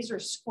how these are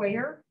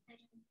square?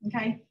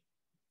 Okay,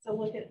 so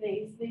look at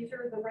these. These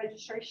are the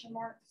registration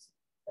marks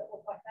that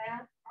look like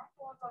that. Aren't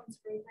the ones on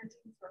screen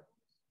printing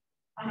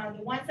circles?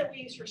 The ones that we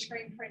use for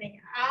screen printing,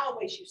 I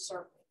always use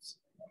circles.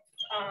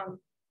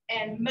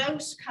 And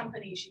most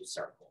companies use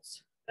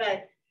circles,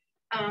 but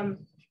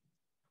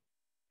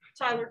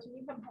Tyler, can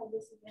you come hold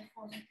this again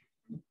for me?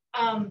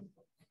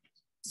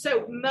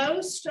 So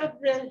most of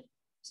the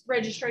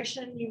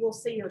registration you will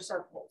see are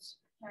circles,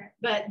 right?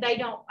 But they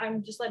don't,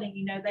 I'm just letting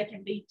you know, they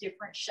can be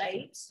different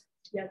shapes.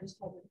 Yeah, just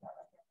hold it like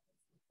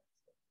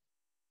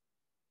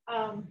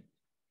that.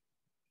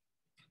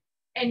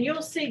 And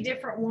you'll see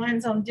different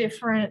ones on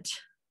different,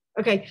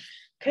 okay,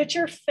 put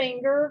your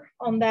finger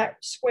on that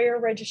square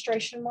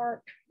registration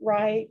mark,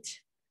 right?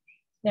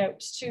 No,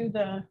 it's to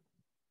the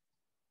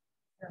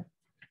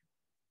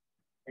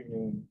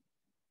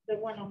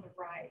one on the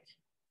right,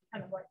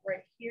 kind of like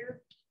right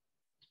here.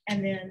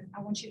 And then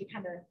I want you to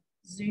kind of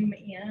zoom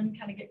in,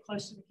 kind of get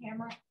close to the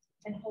camera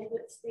and hold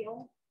it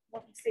still.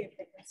 Let me see if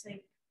they can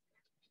see.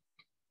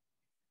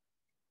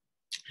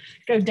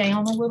 Go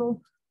down a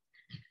little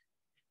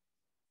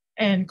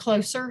and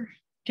closer.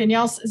 Can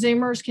y'all,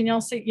 Zoomers, can y'all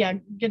see? Yeah,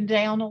 get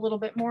down a little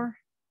bit more.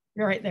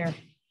 You're right there.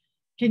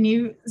 Can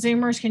you,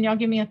 Zoomers, can y'all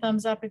give me a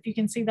thumbs up if you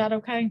can see that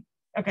okay?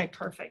 Okay,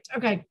 perfect.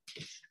 Okay,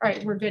 all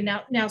right, we're good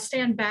now. Now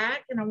stand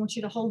back and I want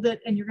you to hold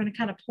it and you're gonna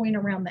kind of point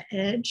around the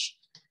edge.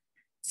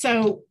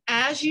 So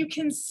as you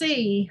can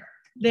see,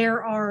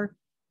 there are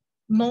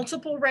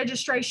multiple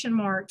registration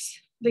marks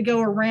that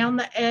go around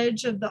the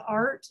edge of the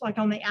art, like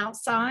on the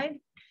outside.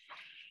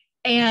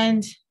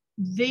 And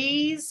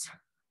these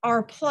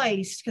are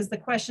placed, because the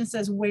question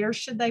says, where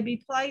should they be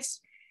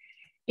placed?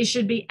 It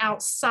should be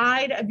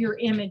outside of your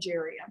image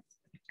area,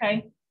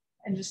 okay?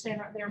 And just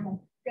stand right there and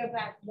we'll go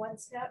back one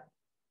step.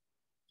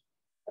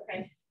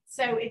 Okay,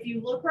 so if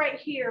you look right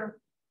here,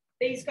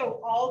 these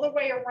go all the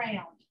way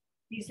around.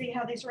 You see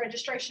how these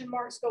registration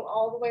marks go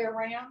all the way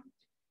around?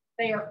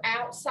 They are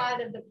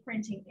outside of the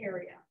printing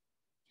area.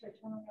 So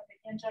turn on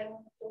the again,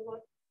 Jalen, if you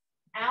look.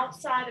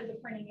 Outside of the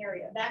printing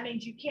area. That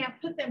means you can't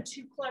put them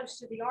too close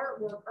to the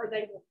artwork or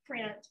they will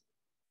print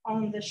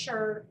on the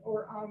shirt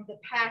or on the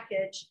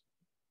package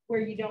where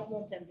you don't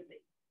want them to be,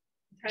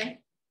 okay?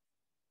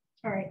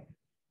 All right,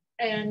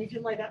 and you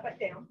can lay that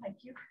back down, thank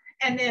you.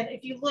 And then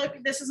if you look,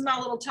 this is my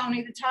little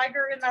Tony the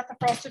Tiger, isn't that the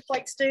Frosted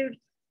Flakes dude?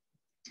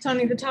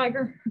 Tony the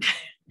Tiger.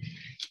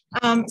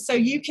 So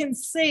you can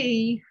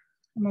see,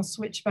 I'm gonna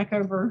switch back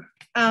over.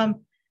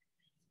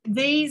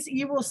 These,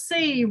 you will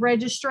see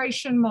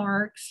registration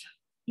marks.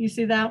 You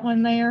see that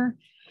one there?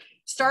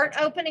 Start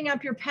opening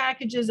up your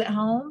packages at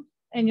home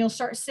and you'll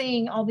start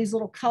seeing all these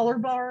little color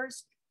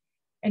bars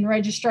and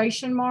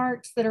registration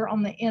marks that are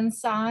on the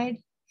inside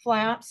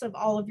flaps of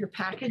all of your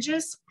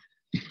packages.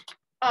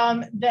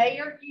 They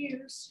are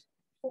used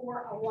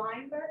for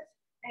alignment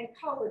and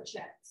color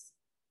checks.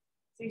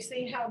 So you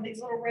see how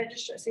these little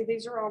registers, see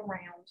these are all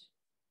round.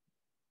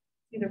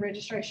 See the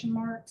registration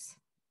marks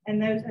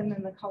and those, and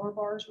then the color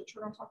bars, which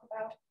we're going to talk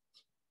about.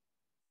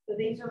 So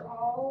these are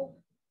all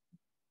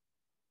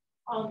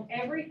on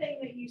everything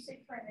that you see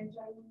printed.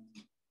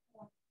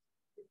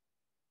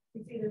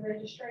 You see the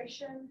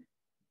registration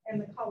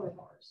and the color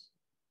bars.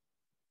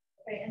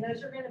 Okay, and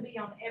those are going to be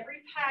on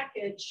every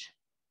package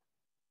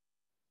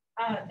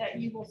that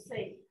you will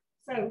see.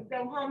 So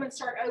go home and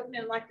start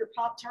opening like your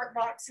Pop-Tart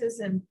boxes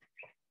and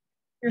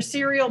your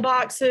cereal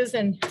boxes,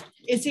 and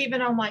it's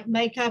even on like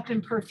makeup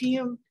and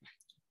perfume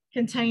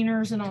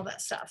containers and all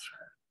that stuff.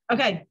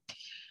 Okay,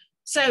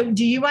 so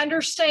do you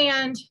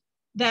understand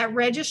that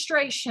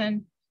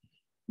registration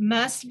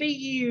must be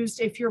used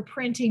if you're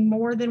printing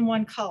more than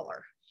one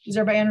color? Does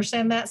everybody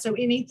understand that? So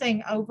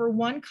anything over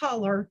one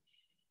color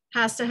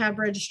has to have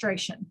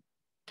registration.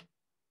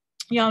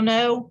 Y'all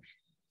know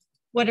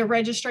what a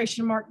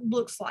registration mark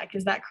looks like,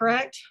 is that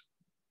correct?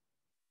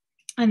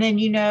 And then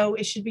you know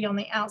it should be on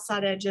the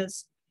outside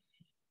edges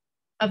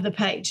of the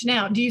page.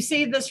 Now, do you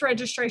see this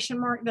registration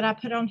mark that I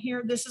put on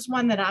here? This is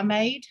one that I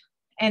made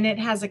and it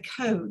has a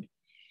code.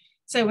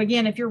 So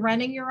again, if you're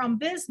running your own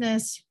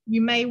business,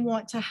 you may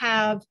want to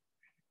have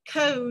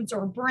codes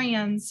or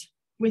brands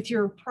with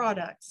your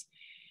products.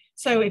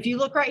 So if you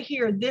look right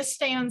here, this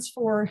stands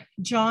for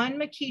John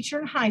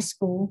McEachern High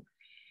School.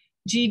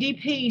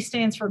 GDP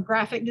stands for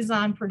Graphic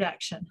Design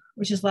Production,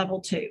 which is level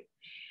 2.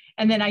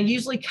 And then I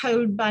usually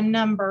code by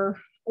number,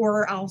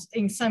 or I'll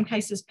in some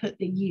cases put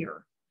the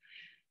year.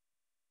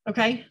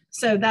 Okay,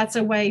 so that's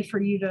a way for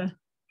you to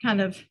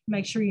kind of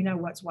make sure you know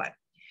what's what.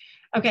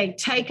 Okay,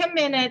 take a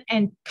minute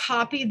and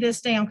copy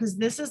this down because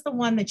this is the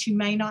one that you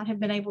may not have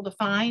been able to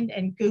find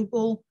and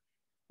Google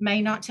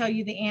may not tell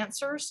you the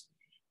answers.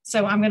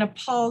 So I'm going to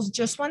pause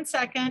just 1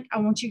 second. I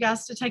want you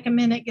guys to take a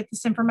minute, get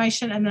this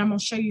information, and then I'm going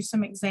to show you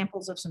some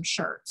examples of some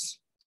shirts.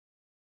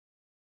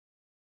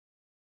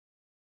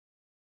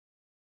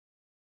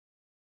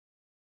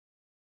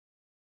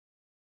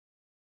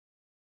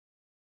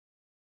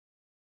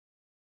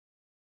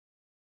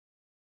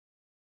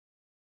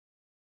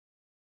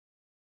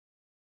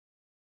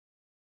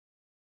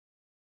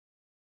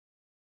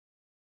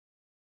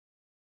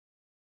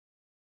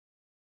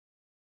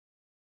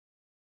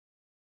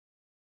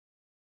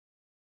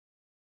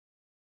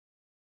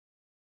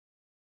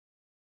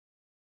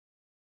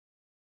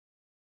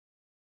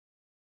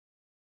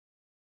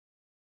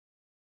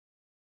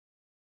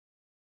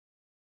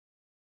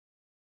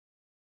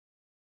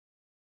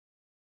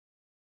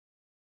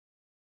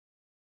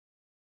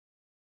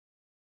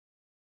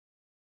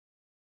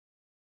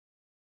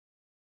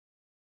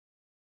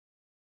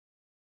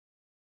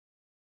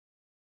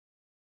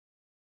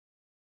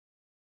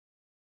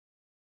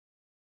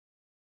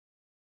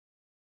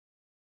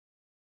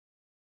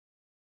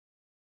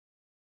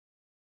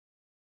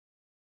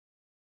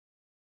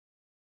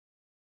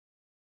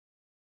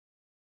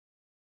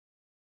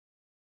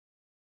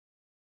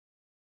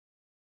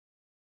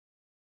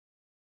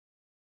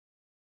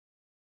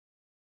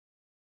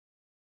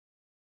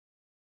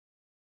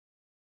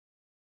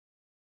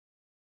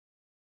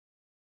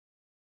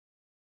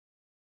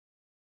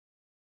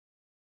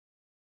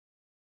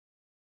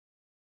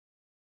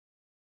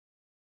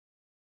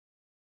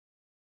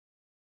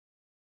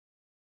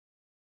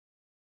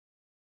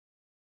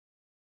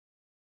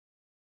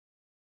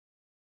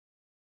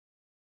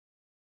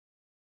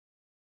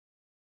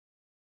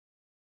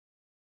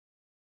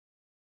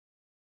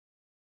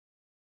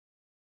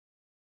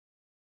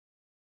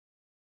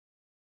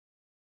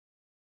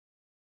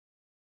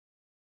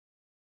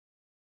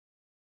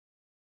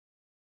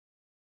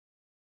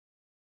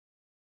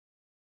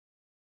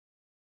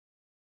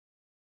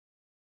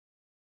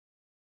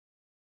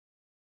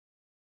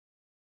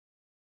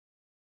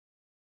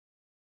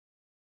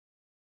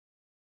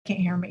 Can't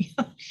hear me.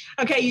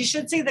 Okay, you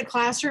should see the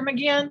classroom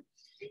again.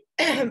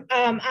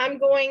 I'm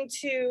going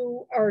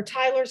to, or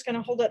Tyler's going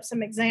to hold up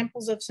some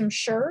examples of some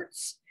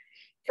shirts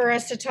for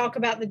us to talk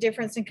about the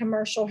difference in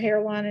commercial,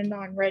 hairline, and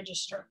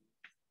non-register.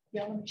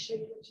 Yeah, let me show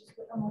you which is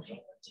what I'm going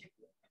to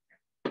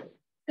too.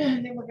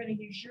 And then we're going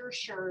to use your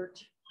shirt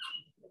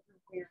that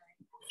you're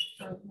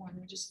wearing for one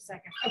in just a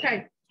second.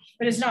 Okay,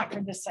 but it's not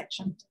for this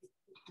section.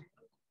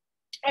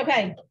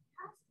 Okay,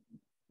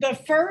 the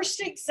first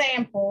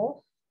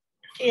example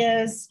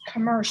is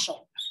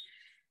commercial.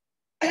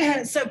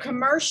 So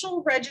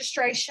commercial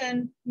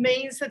registration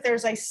means that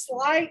there's a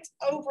slight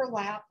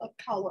overlap of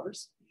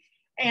colors,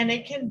 and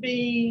it can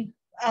be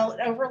an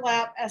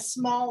overlap as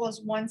small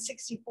as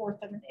 1/64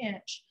 of an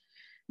inch.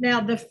 Now,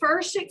 the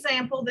first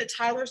example that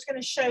Tyler's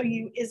going to show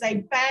you is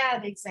a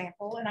bad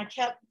example, and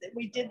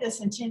we did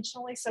this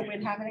intentionally so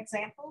we'd have an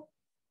example.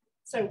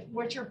 So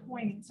what you're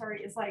pointing,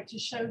 sorry, is like to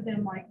show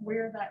them like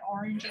where that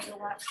orange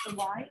overlaps the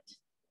white.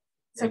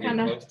 So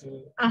kind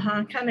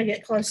of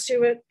get close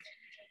to it.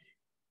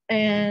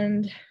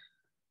 And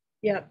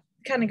yeah,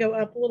 kind of go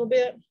up a little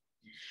bit.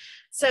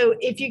 So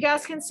if you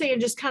guys can see and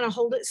just kind of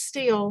hold it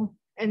still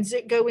and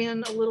go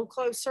in a little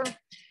closer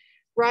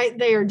right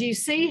there. Do you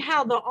see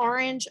how the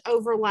orange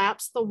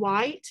overlaps the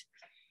white?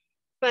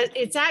 But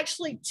it's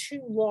actually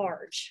too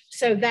large.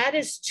 So that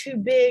is too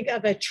big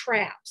of a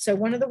trap. So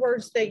one of the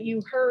words that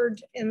you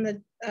heard in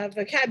the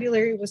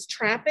vocabulary was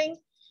trapping.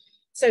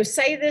 So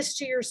say this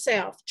to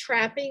yourself: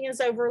 trapping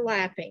is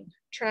overlapping.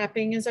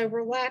 Trapping is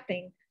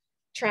overlapping.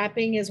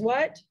 Trapping is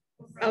what?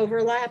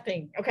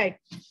 Overlapping. Okay,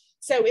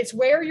 so it's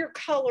where your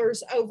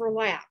colors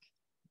overlap.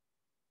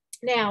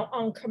 Now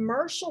on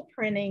commercial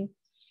printing,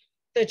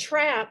 the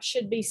trap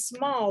should be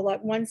small,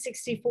 like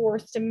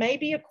 1/64 to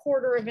maybe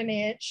 1/4 of an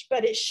inch,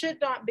 but it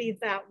should not be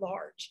that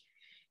large.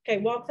 Okay,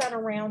 walk that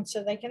around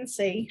so they can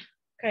see.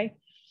 Okay,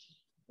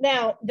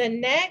 now the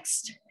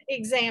next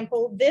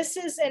example, this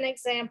is an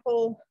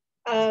example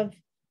of,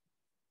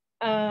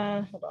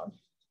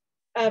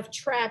 of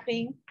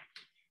trapping,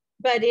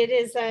 but it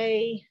is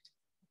a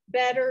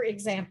better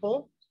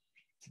example.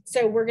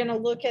 So we're going to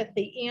look at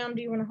the M.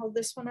 Do you want to hold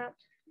this one up?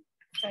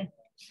 Okay.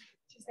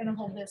 She's going to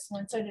hold this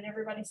one. So did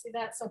everybody see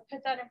that? So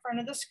put that in front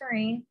of the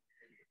screen.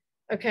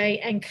 Okay.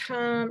 And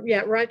come,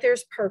 yeah, right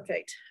there's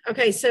perfect.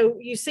 Okay. So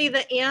you see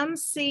the M,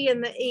 C,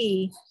 and the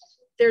E.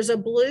 There's a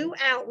blue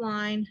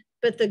outline,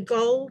 but the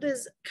gold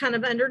is kind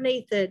of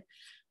underneath it.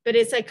 But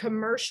it's a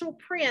commercial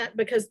print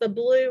because the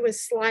blue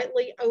is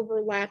slightly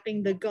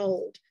overlapping the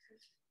gold.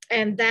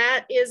 And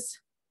that is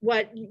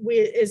what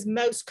is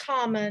most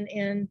common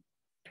in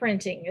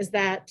printing, is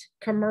that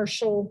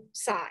commercial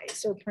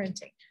size or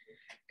printing.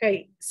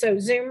 Okay, so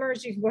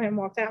Zoomers, you can go ahead and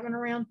walk that one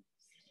around.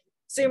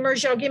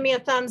 Zoomers, y'all give me a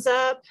thumbs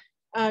up.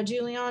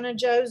 Juliana,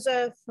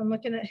 Joseph, I'm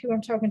looking at who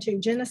I'm talking to.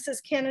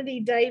 Genesis, Kennedy,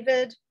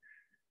 David.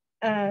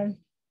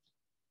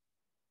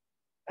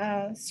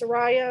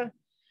 Soraya.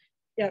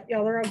 Yep,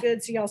 y'all are all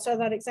good. So y'all saw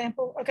that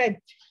example. Okay.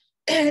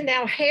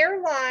 Now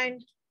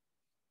hairline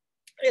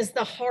is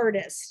the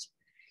hardest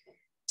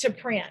to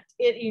print.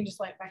 You can just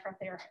lay it back right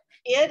there.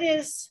 It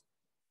is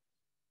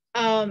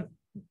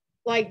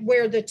like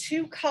where the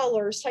two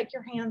colors, take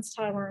your hands,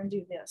 Tyler, and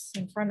do this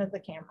in front of the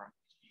camera.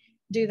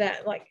 Do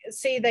that. Like,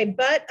 see, they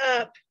butt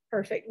up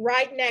perfect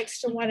right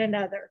next to one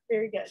another.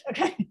 Very good.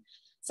 Okay.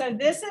 So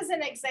this is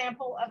an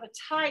example of a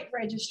tight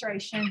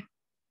registration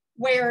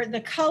where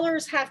the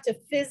colors have to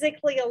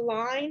physically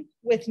align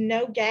with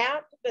no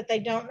gap, but they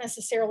don't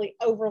necessarily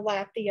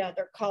overlap the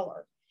other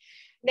color.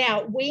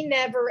 Now, we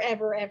never,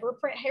 ever, ever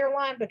print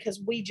hairline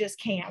because we just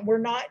can't. We're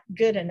not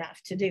good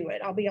enough to do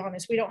it. I'll be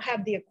honest. We don't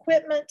have the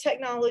equipment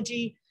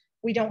technology.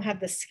 We don't have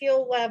the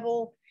skill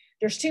level.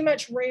 There's too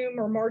much room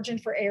or margin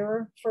for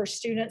error for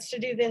students to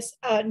do this.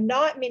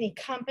 Not many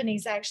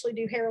companies actually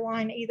do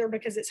hairline either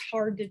because it's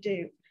hard to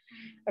do.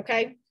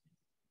 Okay.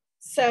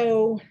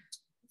 So,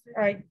 all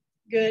right,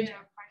 good.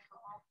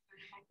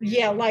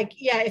 Yeah, like,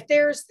 yeah, if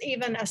there's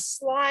even a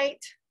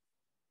slight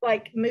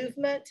like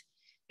movement,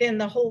 then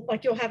the whole,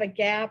 like you'll have a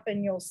gap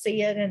and you'll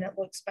see it and it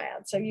looks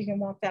bad. So you can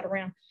walk that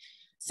around.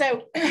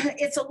 So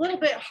it's a little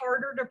bit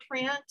harder to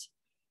print.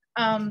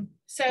 And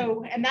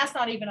that's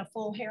not even a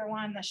full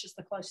hairline. That's just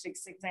the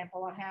closest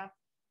example I have,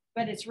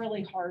 but it's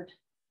really hard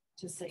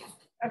to see.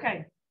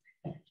 Okay.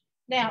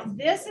 Now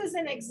this is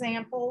an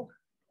example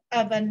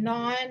of a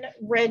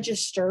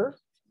non-register.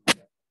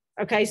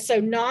 Okay.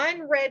 So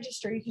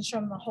non-register, you can show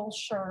them the whole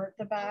shirt,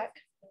 the back.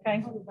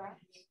 Okay.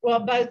 Well,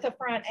 both the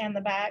front and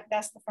the back.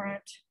 That's the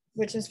front,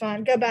 which is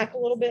fine. Go back a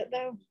little bit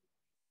though.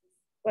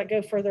 Like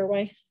go further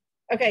away.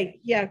 Okay.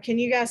 Yeah. Can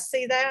you guys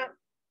see that?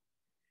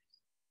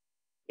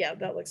 Yeah,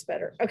 that looks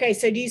better. Okay.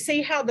 So do you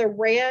see how the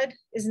red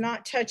is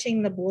not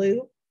touching the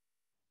blue?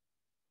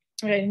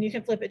 Okay. And you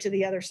can flip it to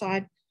the other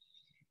side.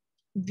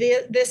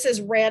 This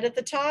is red at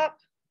the top,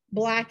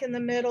 black in the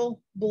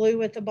middle,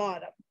 blue at the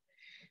bottom.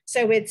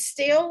 So it's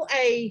still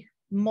a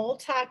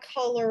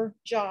multicolor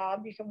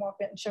job. You can walk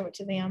it and show it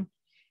to them.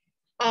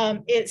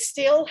 It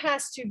still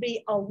has to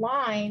be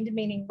aligned,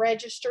 meaning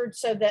registered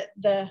so that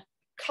the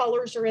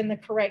colors are in the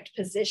correct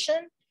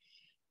position,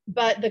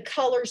 but the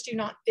colors do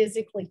not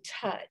physically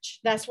touch.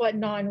 That's what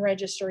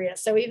non-register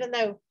is. So even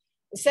though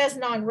it says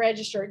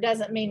non-register, it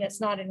doesn't mean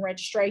it's not in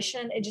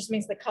registration. It just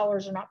means the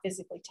colors are not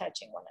physically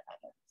touching one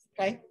another.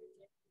 Okay.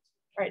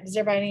 All right. Does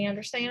everybody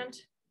understand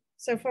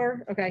so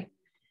far? Okay.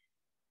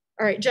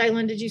 All right.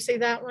 Jalen, did you see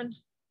that one?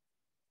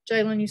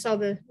 Jalen, you saw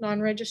the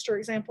non-register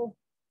example?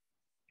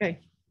 Okay.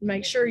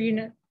 Make sure you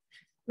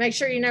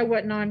know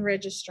what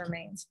non-register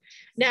means.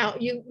 Now,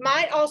 you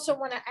might also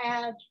want to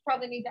add,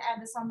 probably need to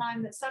add this on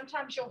mine, that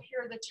sometimes you'll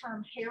hear the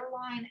term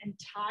hairline and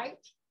tight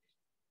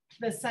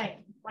the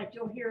same. Like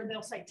you'll hear,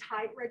 they'll say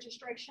tight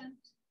registration.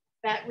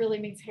 That really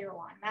means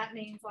hairline. That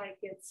means like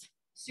it's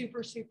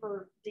super,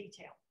 super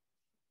detailed.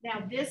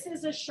 Now, this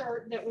is a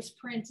shirt that was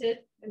printed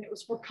and it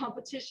was for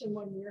competition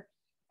one year.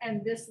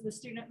 And the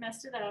student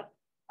messed it up.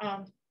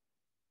 Of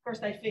course,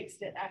 they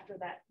fixed it after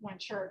that one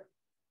shirt.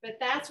 But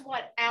that's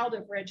what out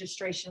of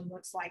registration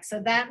looks like.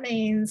 So that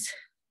means,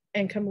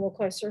 and come a little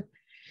closer,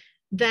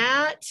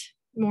 that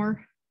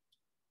more.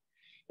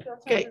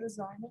 Okay.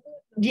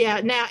 Yeah,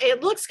 now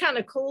it looks kind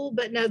of cool,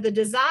 but no, the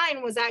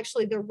design was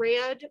actually the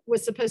red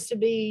was supposed to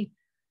be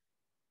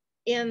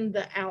in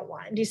the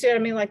outline. Do you see what I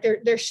mean? Like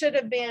there should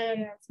have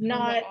been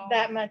not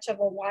that much of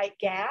a white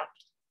gap.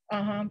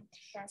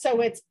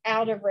 So it's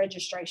out of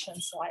registration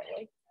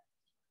slightly.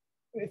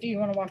 If you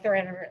want to walk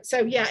around.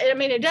 So yeah, I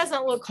mean, it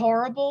doesn't look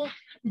horrible,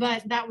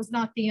 but that was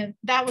not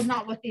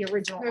what the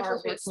original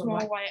artwork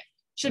looked like.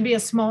 Should be a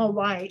small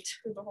white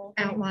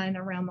outline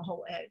around the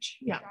whole edge.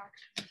 Yeah.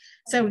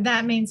 So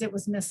that means it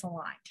was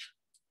misaligned.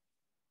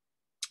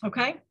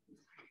 Okay.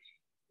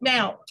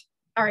 Now,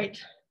 all right.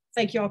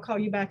 Thank you. I'll call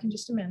you back in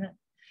just a minute.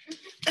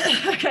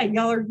 Okay.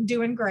 Y'all are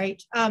doing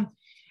great.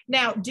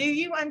 Now, do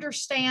you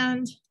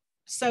understand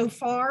so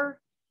far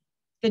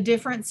the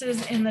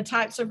differences in the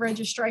types of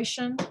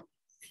registration?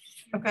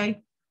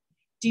 Okay.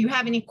 Do you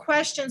have any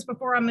questions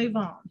before I move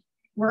on?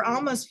 We're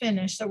almost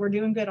finished, so we're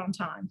doing good on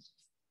time.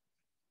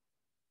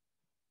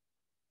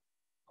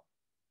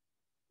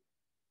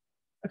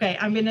 Okay,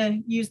 I'm going to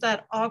use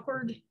that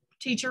awkward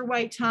teacher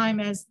wait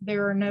time as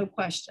there are no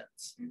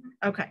questions.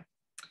 Okay.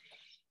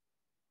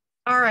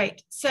 All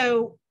right,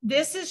 so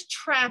this is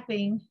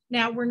trapping.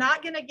 Now, we're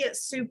not going to get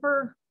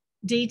super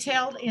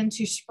detailed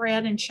into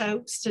spread and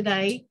chokes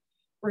today.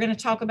 We're going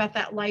to talk about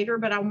that later,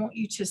 but I want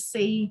you to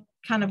see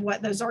kind of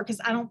what those are, because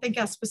I don't think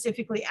I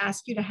specifically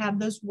asked you to have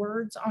those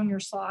words on your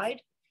slide.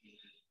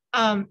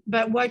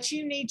 But what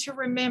you need to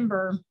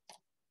remember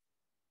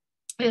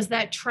is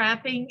that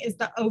trapping is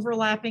the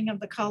overlapping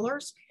of the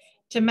colors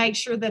to make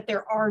sure that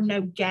there are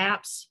no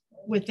gaps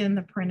within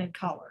the printed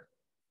color.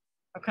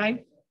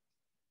 Okay.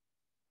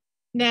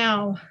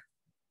 Now,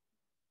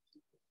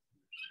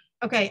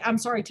 okay, I'm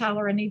sorry,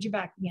 Tyler, I need you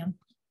back again.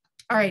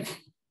 All right.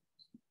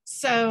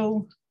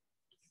 So,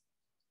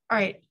 all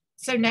right.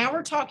 So now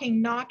we're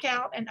talking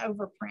knockout and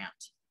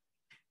overprint.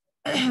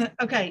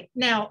 Okay,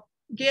 now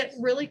get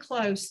really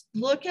close.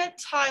 Look at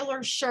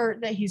Tyler's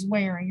shirt that he's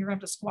wearing. You're going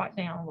to have to squat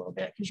down a little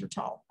bit because you're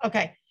tall.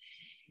 Okay.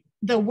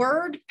 The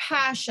word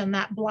passion,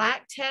 that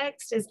black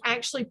text, is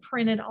actually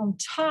printed on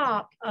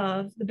top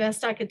of, the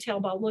best I could tell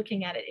by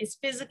looking at it, it's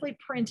physically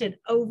printed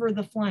over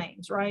the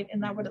flames, right?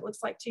 Isn't that what it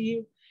looks like to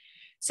you?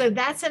 So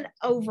that's an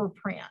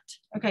overprint.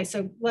 Okay,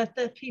 so let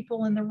the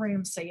people in the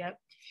room see it.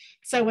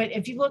 So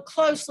if you look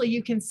closely,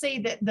 you can see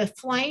that the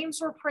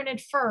flames were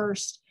printed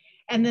first,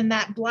 and then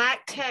that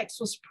black text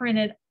was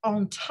printed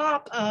on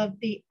top of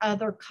the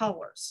other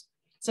colors.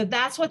 So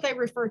that's what they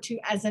refer to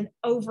as an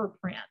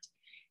overprint.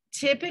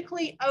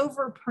 Typically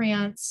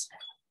overprints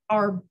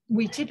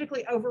we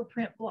typically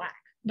overprint black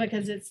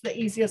because it's the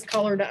easiest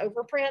color to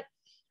overprint.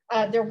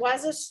 There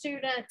was a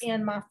student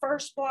in my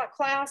first block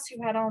class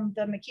who had on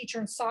the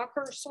McEachern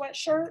soccer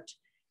sweatshirt,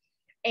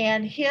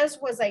 and his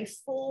was a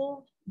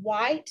full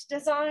white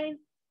design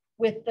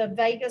with the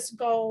Vegas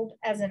gold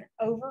as an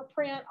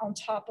overprint on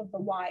top of the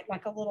white,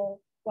 like a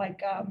little,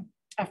 like a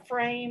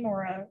frame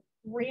or a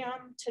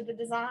rim to the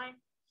design.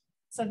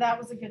 So that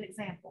was a good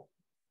example.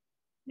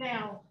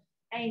 Now,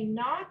 a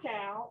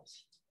knockout,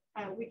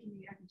 I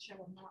can show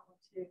them that one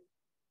too.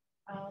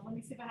 Let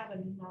me see if I have a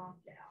knockout.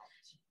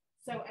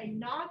 So a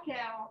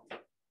knockout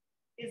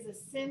is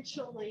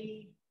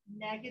essentially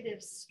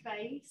negative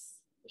space.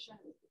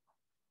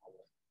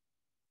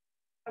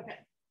 Okay,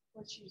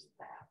 let's use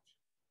that.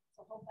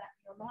 So hold that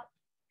in your mind.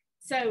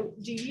 So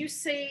do you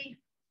see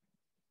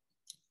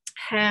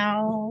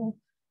how,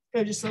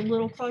 go just a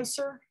little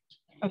closer?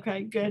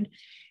 Okay, good.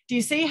 Do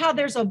you see how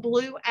there's a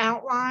blue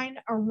outline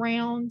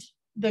around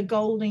the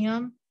gold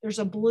M? There's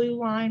a blue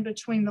line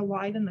between the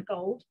white and the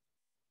gold.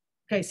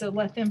 Okay, so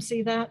let them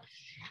see that.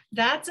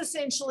 That's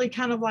essentially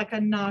kind of like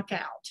a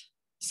knockout.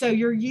 So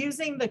you're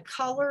using the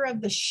color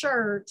of the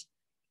shirt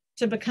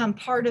to become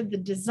part of the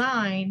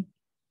design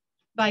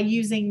by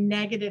using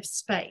negative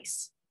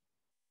space.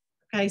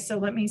 Okay, so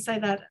let me say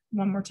that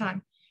one more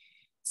time.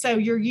 So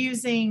you're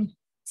using,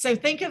 so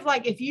think of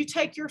like if you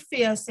take your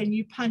fist and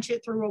you punch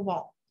it through a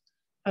wall.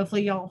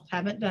 Hopefully y'all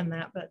haven't done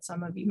that, but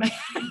some of you may.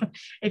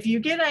 If you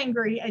get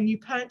angry and you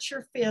punch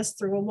your fist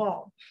through a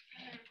wall,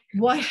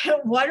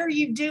 what are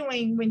you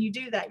doing when you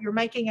do that? You're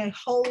making a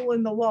hole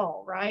in the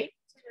wall, right?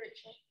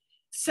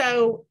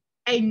 So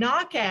a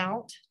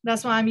knockout,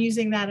 that's why I'm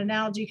using that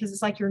analogy, because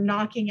it's like you're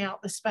knocking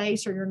out the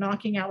space or you're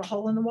knocking out a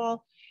hole in the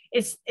wall.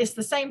 It's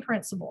the same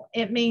principle.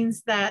 It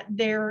means that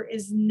there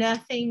is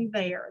nothing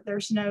there.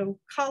 There's no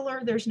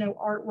color, there's no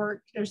artwork,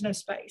 there's no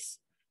space.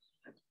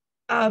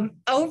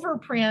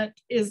 Overprint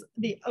is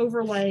the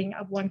overlaying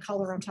of one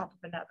color on top of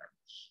another.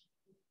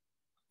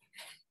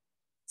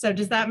 So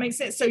does that make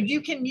sense? So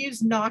you can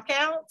use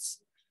knockouts.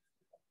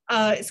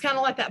 It's kind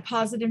of like that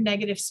positive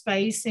negative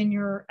space in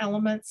your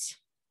elements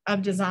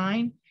of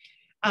design.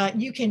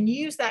 You can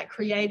use that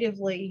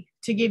creatively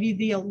to give you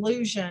the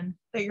illusion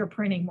that you're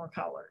printing more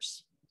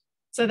colors.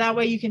 So that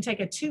way you can take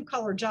a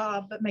 2-color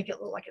job, but make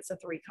it look like it's a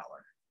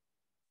 3-color.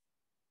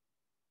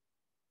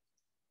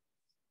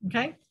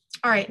 Okay.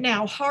 All right.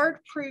 Now, hard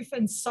proof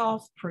and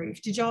soft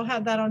proof. Did y'all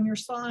have that on your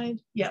slide?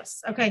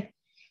 Yes. Okay.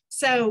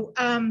 So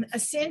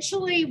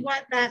essentially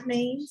what that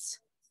means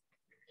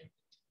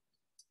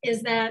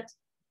is that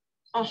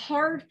a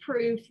hard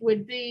proof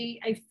would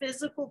be a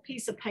physical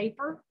piece of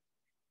paper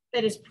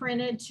that is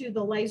printed to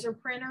the laser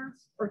printer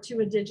or to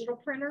a digital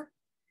printer.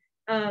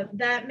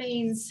 That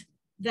means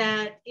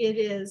that it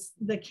is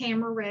the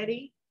camera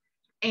ready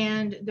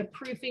and the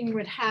proofing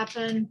would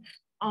happen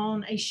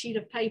on a sheet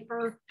of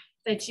paper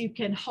that you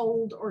can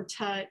hold or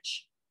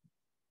touch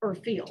or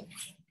feel.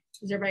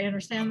 Does everybody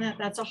understand that?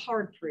 That's a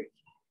hard proof.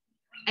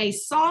 A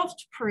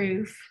soft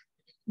proof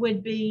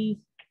would be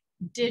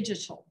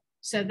digital.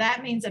 So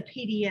that means a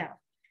PDF.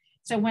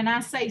 So when I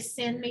say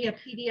send me a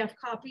PDF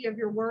copy of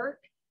your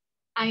work,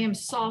 I am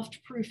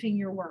soft proofing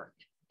your work.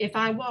 If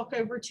I walk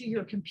over to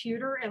your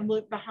computer and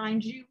look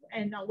behind you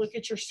and I look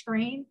at your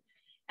screen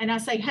and I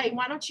say, hey,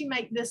 why don't you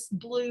make this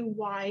blue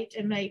white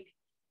and make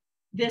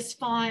this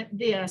font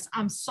this,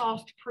 I'm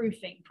soft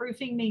proofing.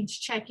 Proofing means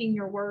checking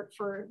your work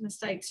for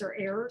mistakes or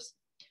errors.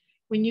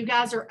 When you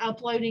guys are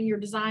uploading your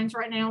designs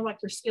right now, like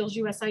your Skills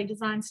USA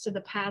designs to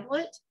the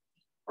Padlet,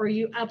 or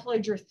you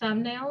upload your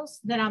thumbnails,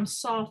 then I'm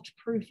soft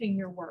proofing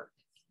your work.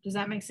 Does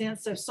that make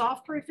sense? So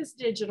soft proof is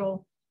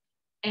digital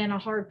and a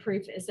hard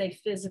proof is a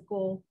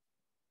physical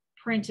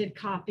printed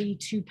copy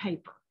to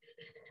paper.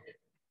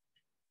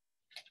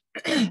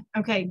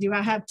 Okay, do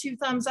I have 2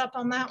 thumbs up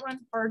on that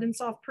one? Hard and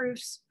soft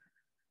proofs.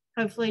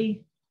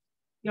 Hopefully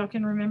y'all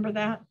can remember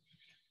that.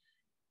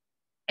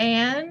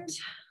 And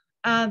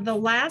the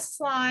last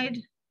slide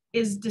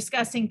is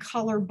discussing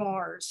color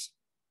bars.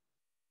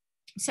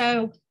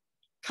 So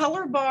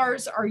color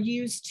bars are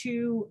used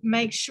to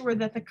make sure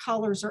that the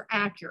colors are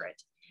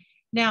accurate.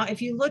 Now,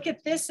 if you look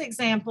at this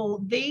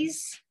example,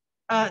 this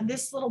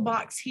little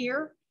box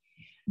here,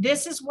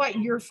 this is what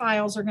your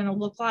files are going to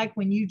look like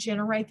when you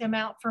generate them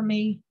out for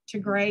me to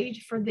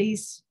grade for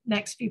these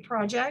next few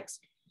projects.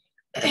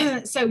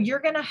 So you're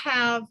going to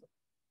have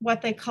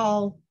what they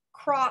call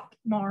crop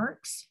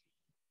marks.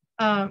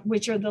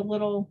 which are the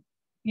little,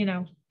 you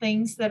know,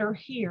 things that are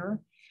here.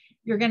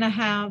 You're going to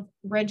have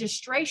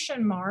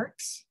registration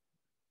marks,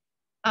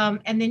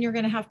 and then you're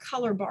going to have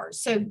color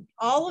bars. So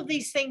all of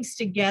these things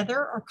together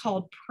are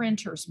called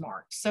printer's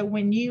marks. So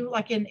when you,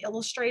 like in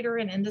Illustrator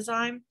and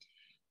InDesign,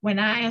 when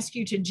I ask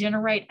you to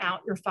generate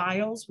out your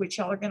files, which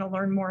y'all are going to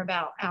learn more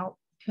about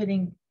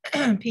outputting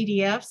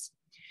PDFs,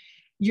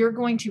 you're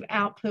going to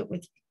output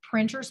with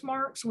printer's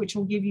marks, which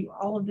will give you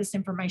all of this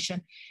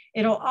information.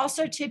 It'll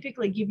also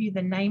typically give you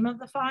the name of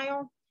the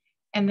file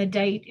and the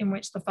date in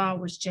which the file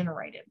was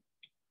generated.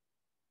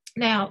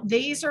 Now,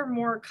 these are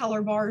more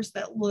color bars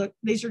that look,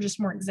 these are just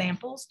more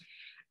examples.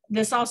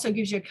 This also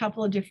gives you a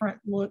couple of different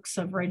looks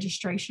of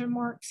registration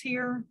marks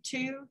here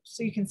too,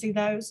 so you can see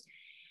those.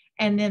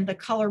 And then the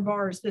color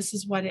bars, this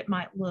is what it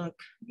might look,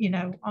 you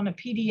know, on a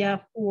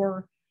PDF,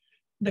 or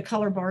the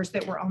color bars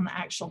that were on the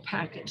actual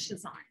package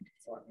design.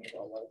 So let me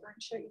roll over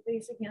and show you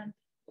these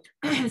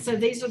again. So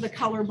these are the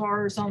color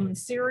bars on the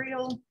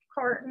cereal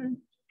carton.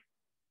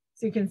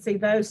 So you can see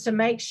those to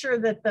make sure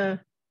that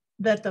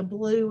the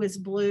blue is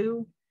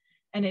blue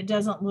and it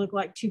doesn't look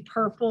like too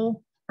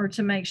purple, or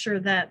to make sure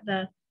that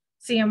the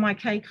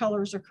CMYK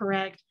colors are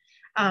correct.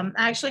 I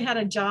actually had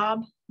a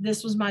job.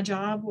 This was my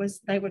job, was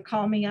they would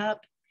call me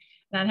up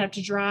and I'd have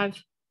to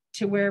drive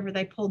to wherever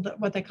they pulled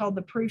what they called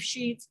the proof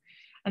sheets.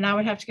 And I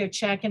would have to go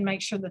check and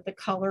make sure that the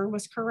color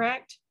was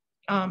correct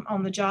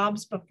on the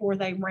jobs before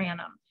they ran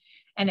them.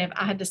 And if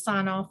I had to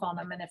sign off on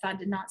them, and if I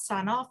did not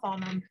sign off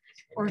on them,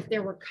 or if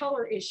there were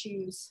color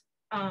issues,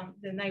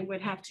 then they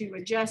would have to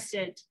adjust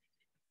it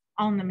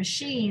on the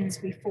machines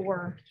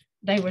before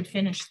they would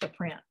finish the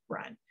print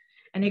run.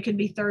 And it could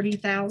be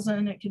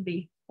 30,000, it could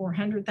be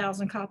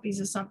 400,000 copies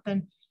of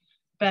something,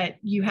 but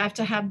you have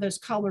to have those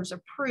colors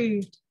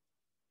approved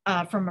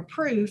from a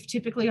proof,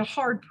 typically a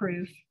hard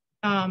proof,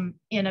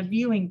 in a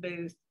viewing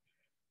booth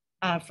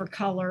for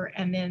color.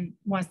 And then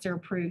once they're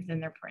approved, then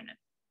they're printed.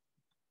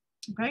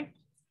 Okay.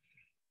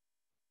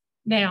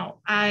 Now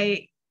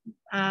I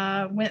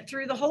went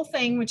through the whole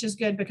thing, which is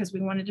good because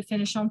we wanted to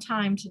finish on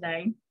time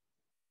today.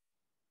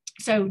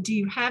 So do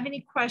you have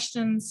any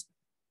questions,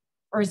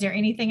 or is there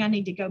anything I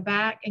need to go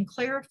back and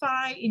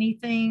clarify?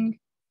 Anything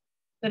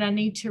that I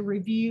need to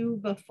review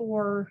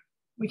before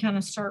we kind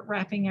of start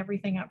wrapping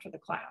everything up for the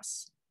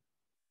class?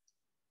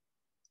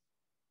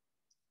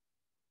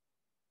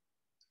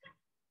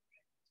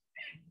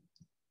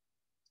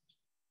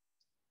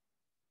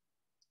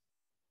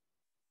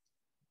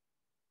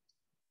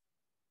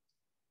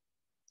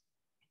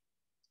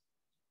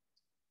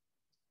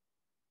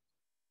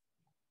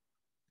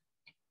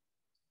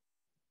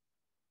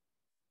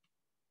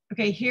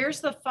 Okay,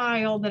 here's the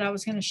file that I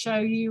was going to show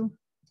you.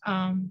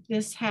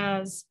 This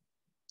has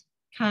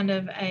kind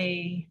of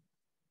a,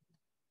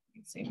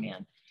 let's zoom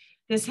in.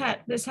 This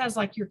has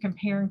like your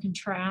compare and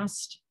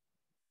contrast.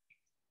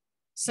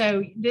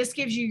 So this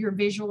gives you your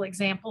visual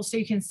example so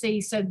you can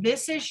see. So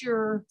this is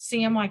your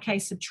CMYK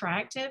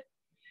subtractive,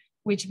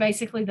 which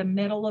basically the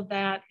middle of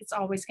that, it's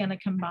always going to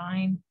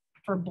combine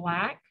for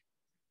black.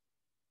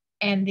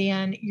 And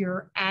then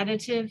your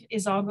additive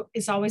is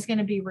always going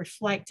to be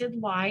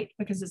reflected light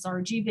because it's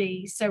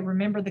RGB. So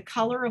remember, the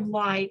color of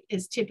light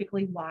is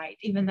typically white,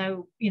 even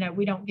though, you know,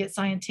 we don't get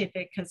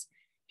scientific, because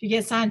if you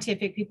get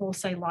scientific, people will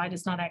say light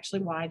is not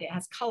actually white. It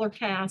has color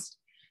cast,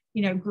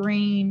 you know,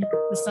 green.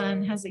 The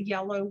sun has a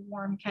yellow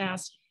warm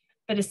cast.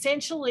 But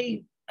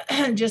essentially,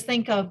 just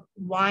think of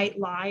white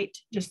light,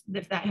 just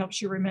if that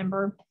helps you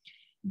remember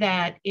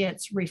that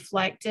it's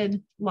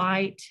reflected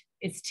light.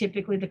 It's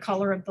typically the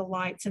color of the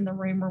lights in the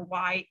room are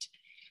white.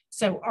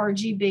 So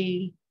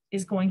RGB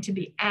is going to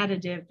be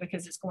additive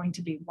because it's going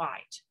to be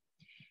white.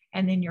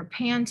 And then your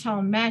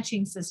Pantone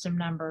matching system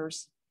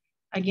numbers,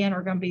 again,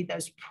 are going to be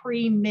those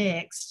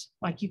pre-mixed,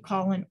 like you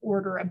call in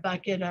order a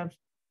bucket of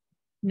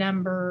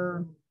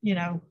number, you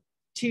know,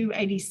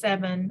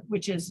 287,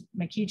 which is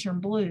McEachern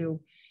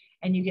blue,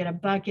 and you get a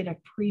bucket of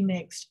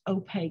pre-mixed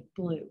opaque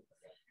blue.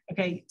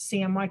 Okay,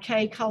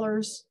 CMYK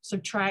colors,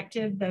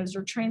 subtractive, those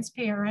are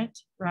transparent,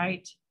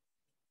 right?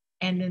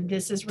 And then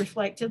this is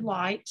reflected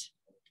light.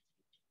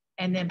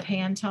 And then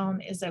Pantone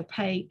is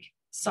opaque,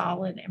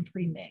 solid, and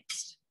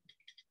pre-mixed.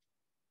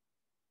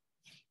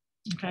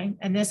 Okay,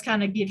 and this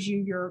kind of gives you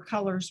your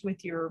colors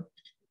with your,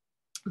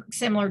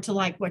 similar to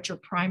like what your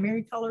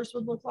primary colors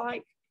would look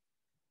like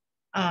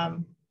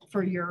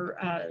for your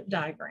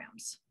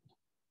diagrams.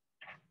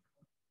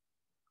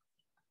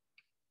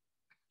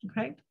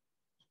 Okay.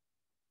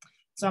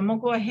 So I'm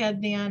gonna go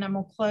ahead then, I'm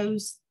gonna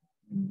close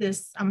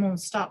this, I'm gonna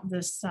stop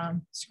this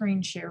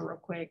screen share real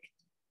quick.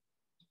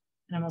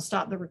 And I'm gonna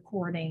stop the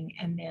recording,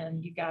 and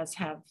then you guys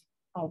have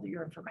all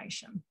your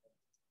information.